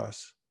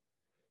across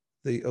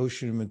the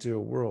ocean of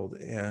material world.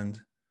 And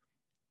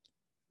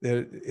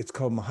it's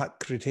called Mahat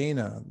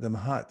Kritena, the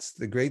Mahats,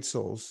 the great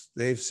souls.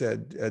 They've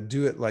said,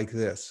 do it like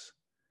this.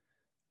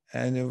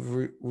 And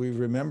if we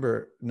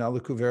remember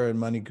Nalakuvera and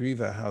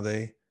Manigriva, how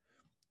they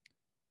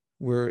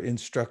were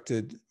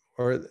instructed,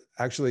 or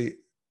actually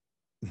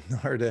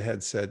Narada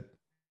had said,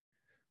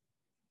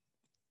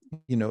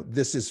 you know,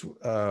 this is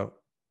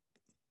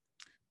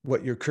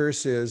what your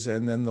curse is,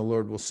 and then the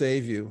Lord will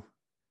save you.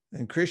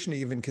 And Krishna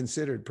even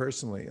considered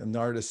personally, and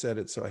Narada said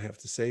it, so I have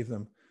to save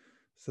them.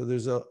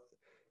 So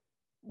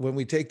when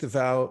we take the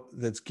vow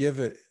that's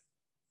given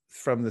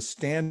from the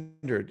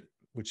standard,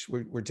 which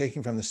we're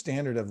taking from the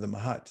standard of the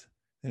Mahat,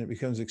 and it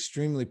becomes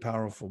extremely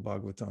powerful,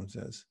 Bhagavatam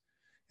says.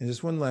 And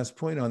just one last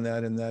point on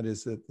that, and that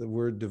is that the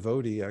word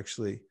devotee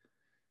actually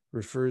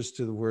refers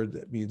to the word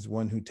that means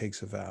one who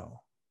takes a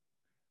vow.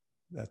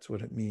 That's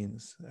what it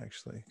means,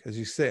 actually. Because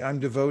you say, I'm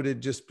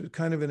devoted just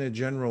kind of in a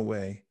general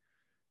way,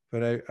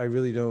 but I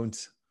really don't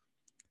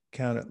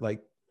count it,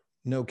 like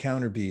no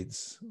counter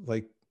beads.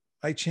 Like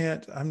I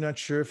chant, I'm not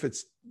sure if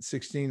it's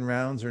 16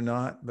 rounds or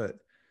not, but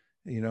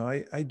you know,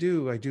 I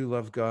do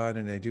love God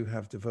and I do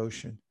have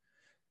devotion.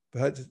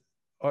 But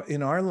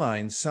in our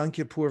line,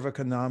 Sankhya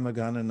Purvaka Nama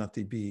Gana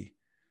Nati Bi,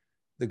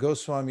 the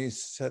Goswamis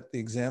set the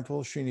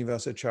example.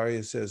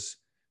 Srinivasacharya says,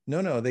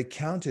 no, they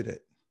counted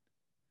it.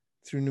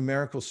 through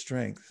numerical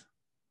strength.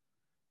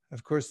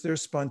 Of course, they're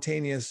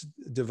spontaneous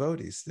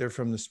devotees. They're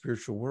from the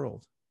spiritual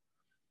world.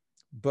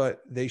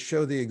 But they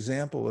show the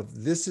example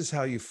of this is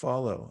how you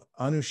follow.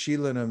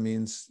 Anushilana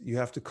means you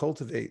have to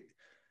cultivate,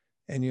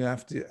 and you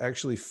have to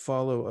actually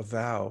follow a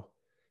vow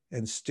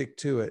and stick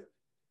to it.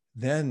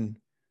 Then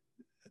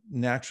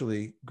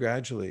naturally,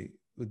 gradually,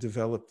 would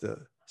develop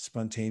the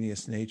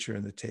spontaneous nature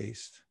and the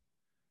taste.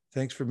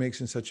 Thanks for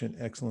making such an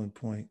excellent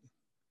point.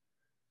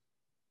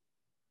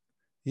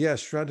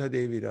 Yes, Shraddha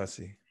Devi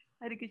Dasi.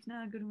 Hare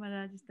Krishna, Guru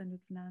Maharaj, Standard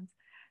Pranams.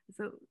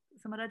 So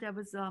Maharaj, I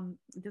was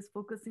just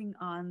focusing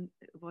on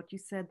what you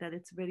said, that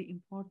it's very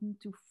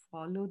important to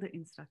follow the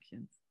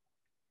instructions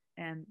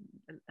and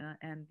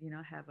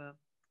have a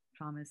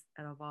promise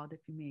or a vow that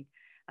we make.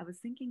 I was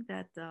thinking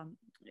that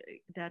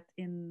that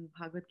in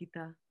Bhagavad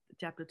Gita,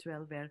 chapter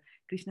 12, where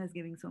Krishna is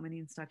giving so many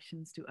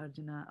instructions to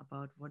Arjuna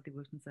about what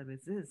devotional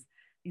service is,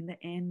 in the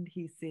end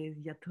he says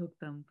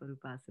yathoktam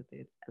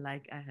parupasate,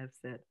 like I have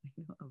said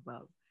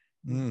above.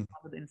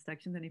 Follow the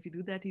instructions, and if you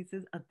do that, he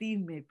says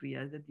ativ me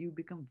priya, that you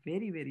become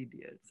very, very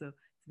dear. So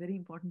it's very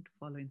important to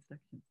follow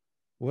instructions.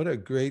 What a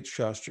great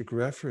Shastric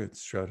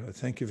reference, Shraddha.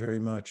 Thank you very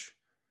much.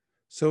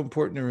 So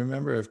important to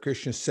remember, if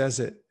Krishna says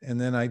it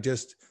and then I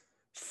just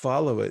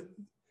follow it,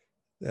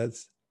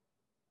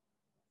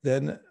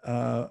 then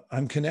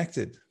I'm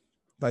connected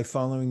by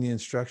following the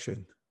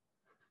instruction.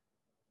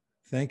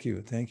 Thank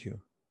you. Thank you.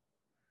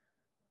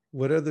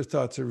 What other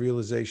thoughts or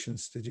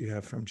realizations did you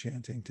have from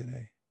chanting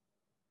today?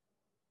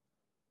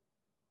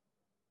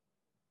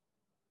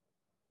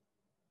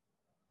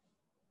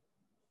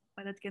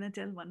 Maharaj, can I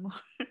tell one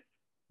more?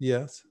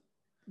 Yes.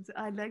 So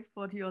I like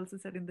what you also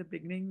said in the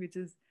beginning, which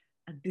is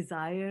a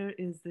desire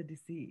is the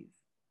disease.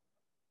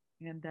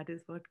 And that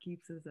is what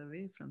keeps us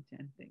away from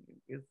chanting.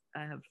 Because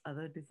I have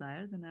other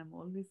desires and I'm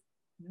always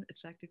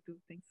attracted to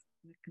things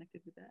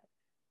connected with that.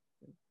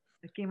 So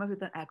I came up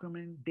with an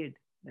acronym DID,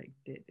 like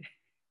DID.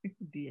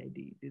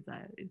 DID,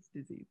 desire is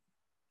disease.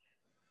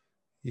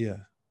 Yeah.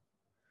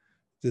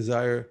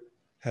 Desire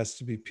has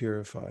to be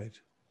purified.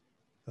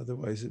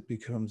 Otherwise it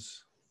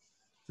becomes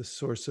the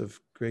source of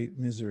great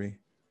misery.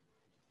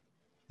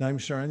 Naim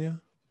Sharanya?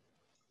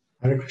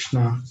 Hare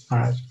Krishna.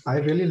 I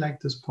really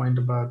like this point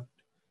about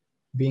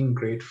being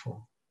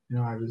grateful.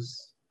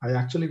 I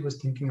actually was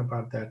thinking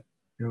about that,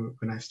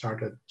 when I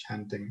started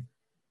chanting.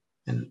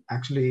 And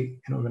actually,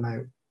 when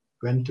I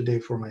went today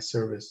for my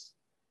service,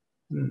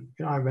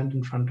 I went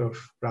in front of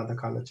Radha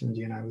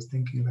Kalachandji and I was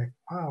thinking like,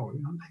 wow,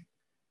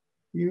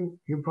 you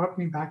brought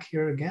me back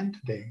here again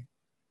today.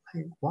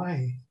 Like,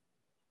 why?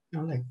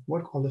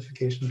 What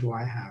qualification do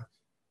I have?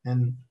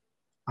 And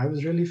I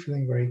was really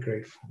feeling very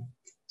grateful.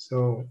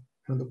 So,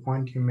 the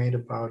point you made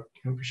about,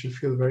 we should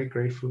feel very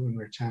grateful when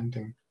we're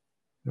chanting,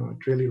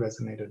 it really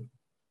resonated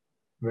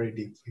very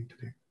deeply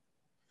today.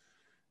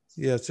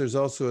 Yes, there's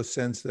also a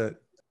sense that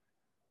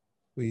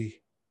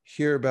we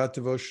hear about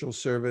devotional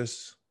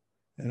service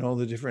and all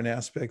the different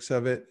aspects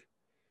of it,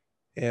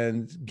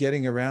 and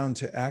getting around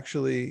to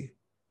actually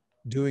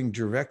doing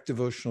direct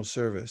devotional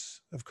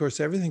service. Of course,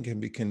 everything can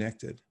be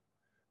connected.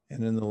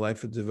 And in the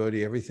life of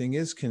devotee, everything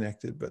is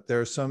connected, but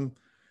there are some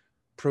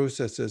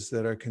processes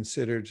that are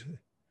considered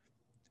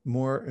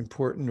more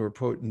important or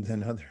potent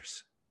than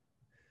others.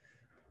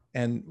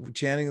 And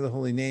chanting the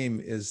holy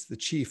name is the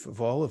chief of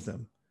all of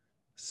them.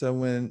 So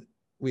when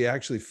we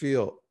actually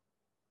feel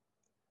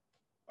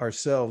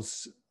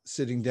ourselves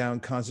sitting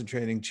down,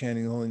 concentrating,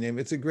 chanting the holy name,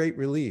 it's a great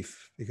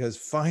relief, because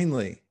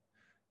finally,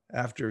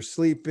 after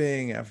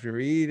sleeping, after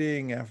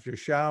eating, after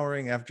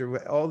showering,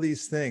 after all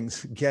these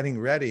things, getting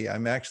ready,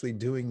 I'm actually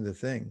doing the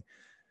thing.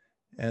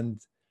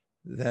 And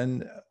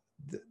then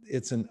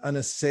it's an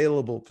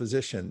unassailable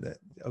position that,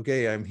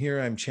 okay, I'm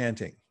here, I'm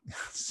chanting.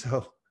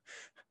 So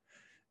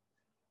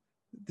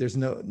there's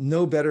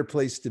no better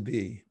place to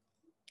be.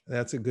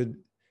 That's a good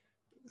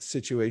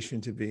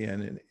situation to be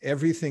in. And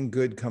everything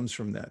good comes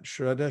from that.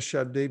 Shraddha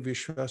Shabde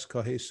Vishwas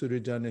Kahe Surya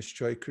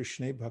Nishchoy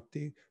Krishna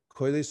Bhakti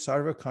Koile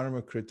Sarva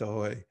Karma Krita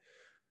Hoy.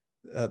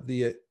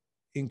 The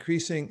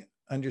increasing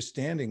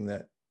understanding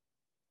that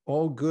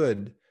all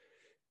good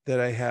that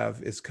I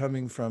have is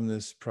coming from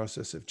this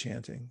process of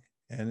chanting.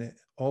 And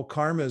all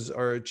karmas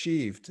are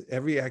achieved.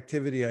 Every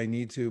activity I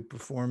need to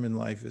perform in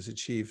life is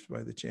achieved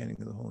by the chanting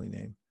of the holy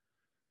name.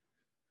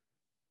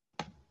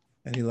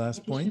 Any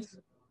last points?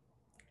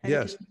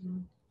 Yes.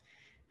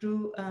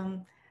 Drew,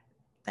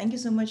 thank you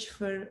so much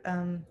for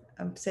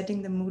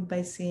setting the mood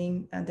by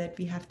saying that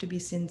we have to be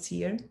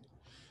sincere.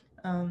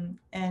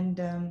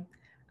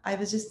 I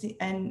was just,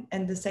 and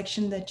the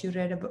section that you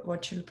read about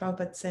what Srila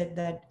Prabhupada said,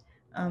 that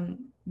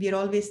we are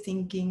always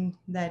thinking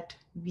that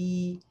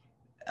we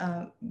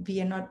are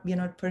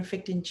not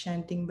perfect in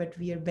chanting, but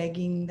we are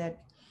begging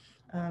that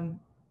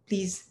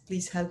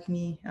please help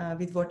me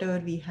with whatever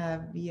we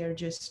have. We are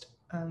just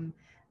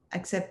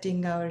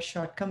accepting our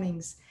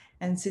shortcomings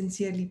and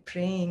sincerely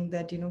praying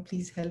that,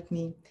 please help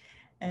me.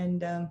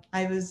 And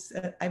I was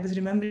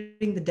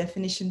remembering the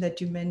definition that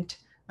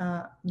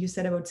you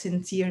said about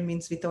sincere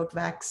means without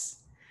wax.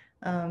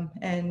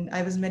 And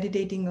I was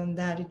meditating on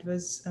that. It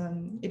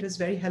was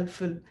very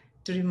helpful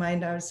to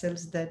remind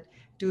ourselves that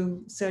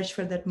to search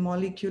for that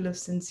molecule of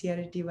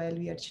sincerity while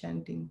we are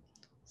chanting.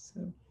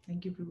 So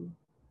thank you, Prabhu.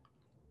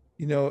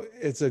 You know,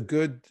 it's a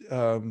good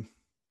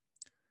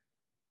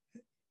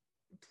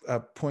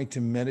point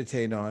to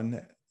meditate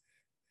on,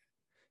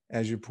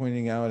 as you're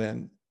pointing out.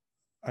 And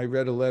I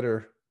read a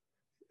letter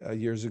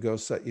years ago.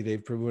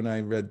 Satyadev Prabhu and I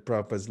read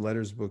Prabhupada's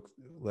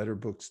letter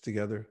books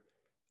together.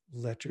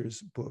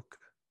 Letters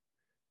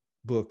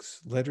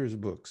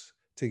books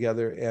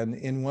together. And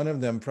in one of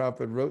them,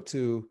 Prabhupada wrote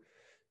to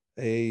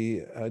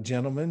a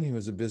gentleman, he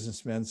was a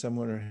businessman,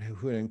 someone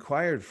who had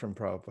inquired from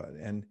Prabhupada.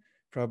 And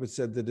Prabhupada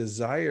said the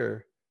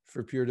desire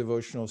for pure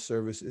devotional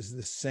service is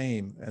the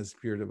same as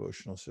pure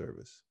devotional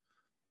service.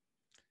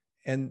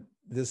 And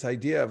this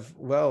idea of,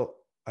 well,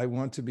 I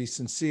want to be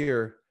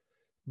sincere,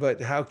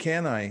 but how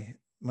can I?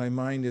 My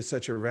mind is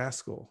such a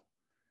rascal.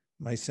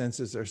 My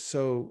senses are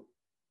so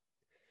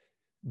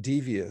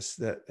devious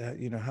that,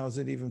 how is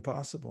it even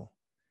possible?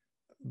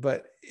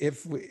 But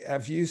if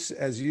you,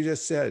 as you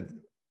just said,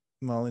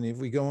 Malini, if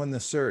we go in the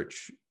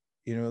search,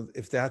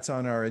 if that's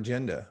on our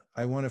agenda,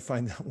 I want to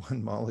find that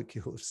one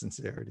molecule of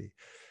sincerity.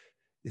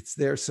 It's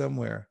there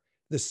somewhere.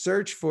 The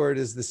search for it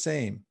is the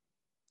same.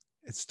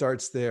 It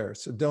starts there.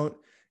 So don't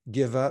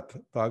give up,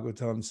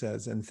 Bhagavatam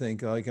says, and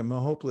think like I'm a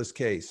hopeless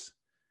case.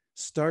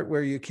 Start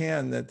where you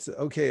can. That's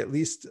okay. At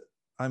least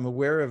I'm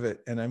aware of it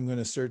and I'm going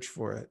to search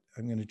for it.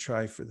 I'm going to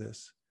try for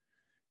this.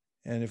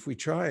 And if we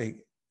try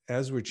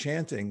as we're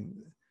chanting,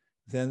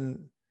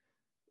 then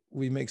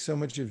we make so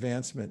much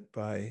advancement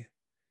by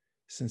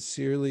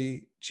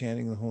sincerely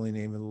chanting the holy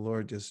name of the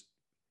Lord, just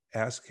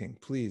asking,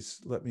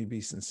 please let me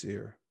be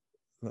sincere.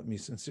 Let me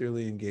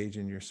sincerely engage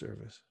in your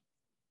service.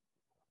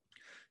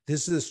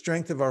 This is the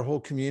strength of our whole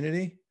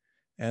community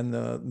and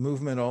the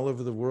movement all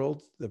over the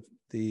world.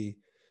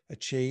 A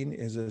chain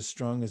is as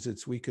strong as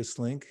its weakest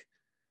link.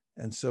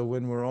 And so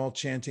when we're all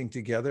chanting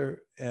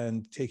together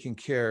and taking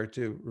care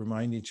to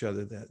remind each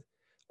other that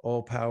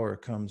all power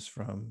comes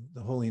from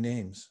the holy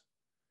names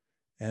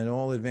and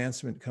all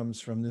advancement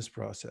comes from this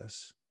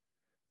process,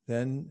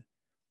 then,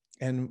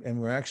 and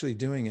we're actually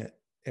doing it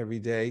every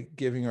day,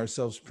 giving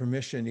ourselves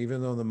permission,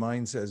 even though the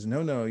mind says,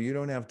 no, you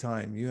don't have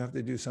time. You have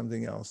to do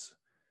something else.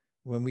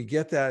 When we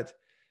get that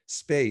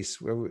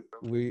space where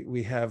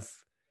we have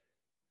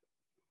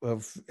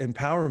of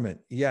empowerment,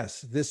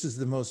 yes, this is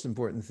the most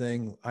important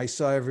thing. I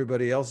saw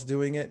everybody else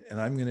doing it,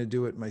 and I'm going to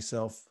do it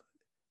myself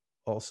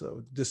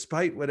also.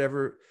 Despite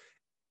whatever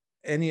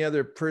any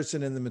other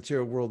person in the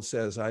material world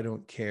says, I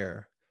don't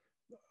care.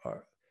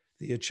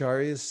 The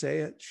acharyas say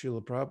it,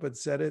 Srila Prabhupada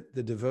said it,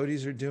 the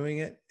devotees are doing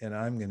it, and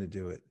I'm going to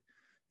do it.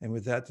 And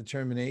with that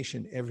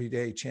determination, every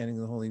day chanting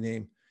the holy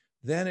name,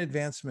 then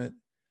advancement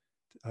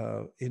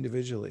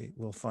individually,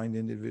 we'll find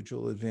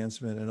individual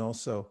advancement, and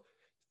also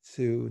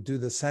to do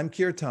the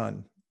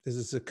Sankirtan. This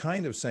is a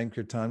kind of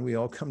Sankirtan. We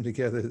all come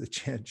together to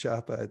chant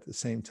japa at the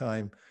same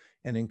time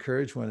and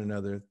encourage one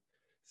another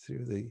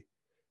through the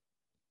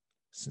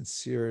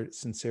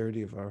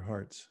sincerity of our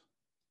hearts.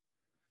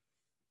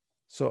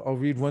 So I'll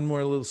read one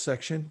more little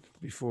section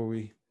before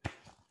we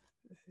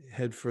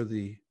head for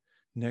the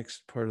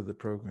next part of the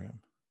program.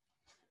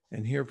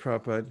 And here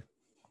Prabhupada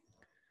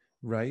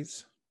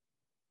writes,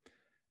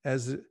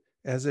 as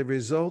a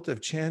result of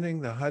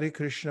chanting the Hare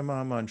Krishna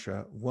Maha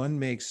Mantra, one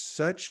makes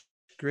such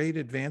great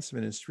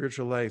advancement in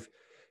spiritual life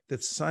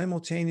that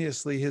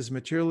simultaneously his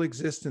material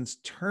existence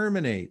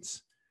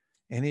terminates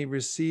and he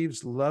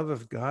receives love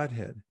of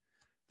Godhead.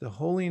 The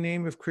holy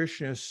name of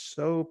Krishna is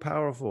so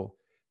powerful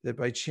that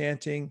by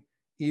chanting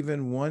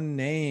even one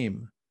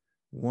name,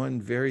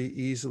 one very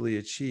easily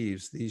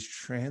achieves these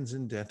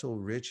transcendental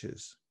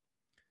riches.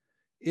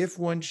 If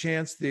one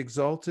chants the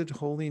exalted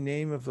holy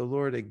name of the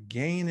Lord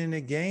again and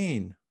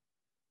again,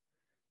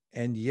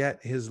 and yet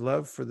his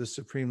love for the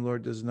Supreme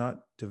Lord does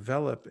not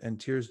develop and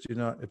tears do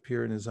not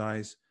appear in his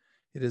eyes,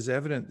 it is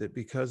evident that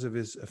because of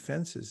his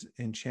offenses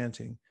in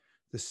chanting,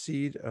 the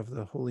seed of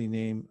the holy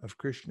name of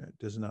Krishna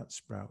does not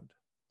sprout.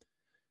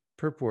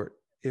 Purport: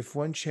 if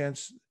one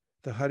chants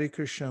the Hare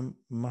Krishna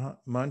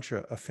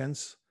mantra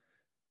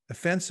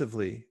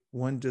offensively,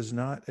 one does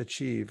not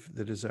achieve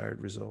the desired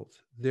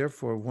result.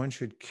 Therefore, one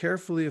should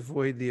carefully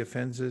avoid the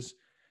offenses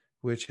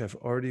which have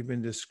already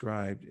been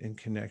described in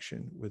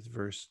connection with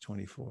verse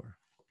 24.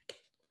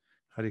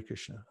 Hare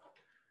Krishna.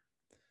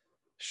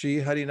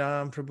 Shri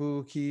Harinam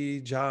Prabhu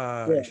ki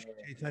jai, Shri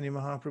Chaitanya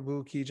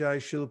Mahaprabhu ki jai,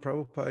 Srila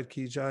Prabhupada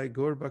ki jai,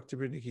 Gaur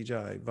Bhaktivinoda ki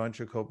jai,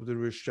 Vancha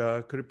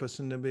Kalpadurusha,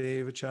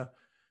 Kripasanabhe vacha,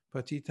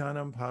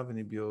 Patitanam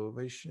Pavanibhyo,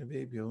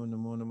 Vaishnavebhyo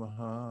Namo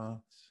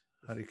Namaha.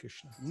 Hare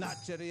Krishna.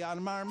 Nachariyar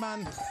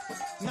Marman,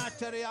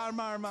 Nachariyar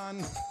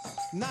Marman,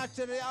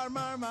 Nachariyar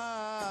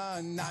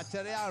Marman,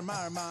 Nachariyar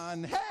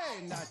Marman,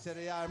 hey,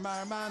 Nachariyar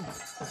Marman,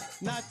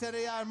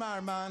 Nachariyar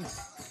Marman,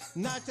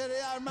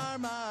 Nachariyar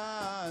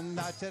Marman,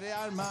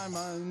 Nachariyar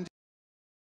Marman.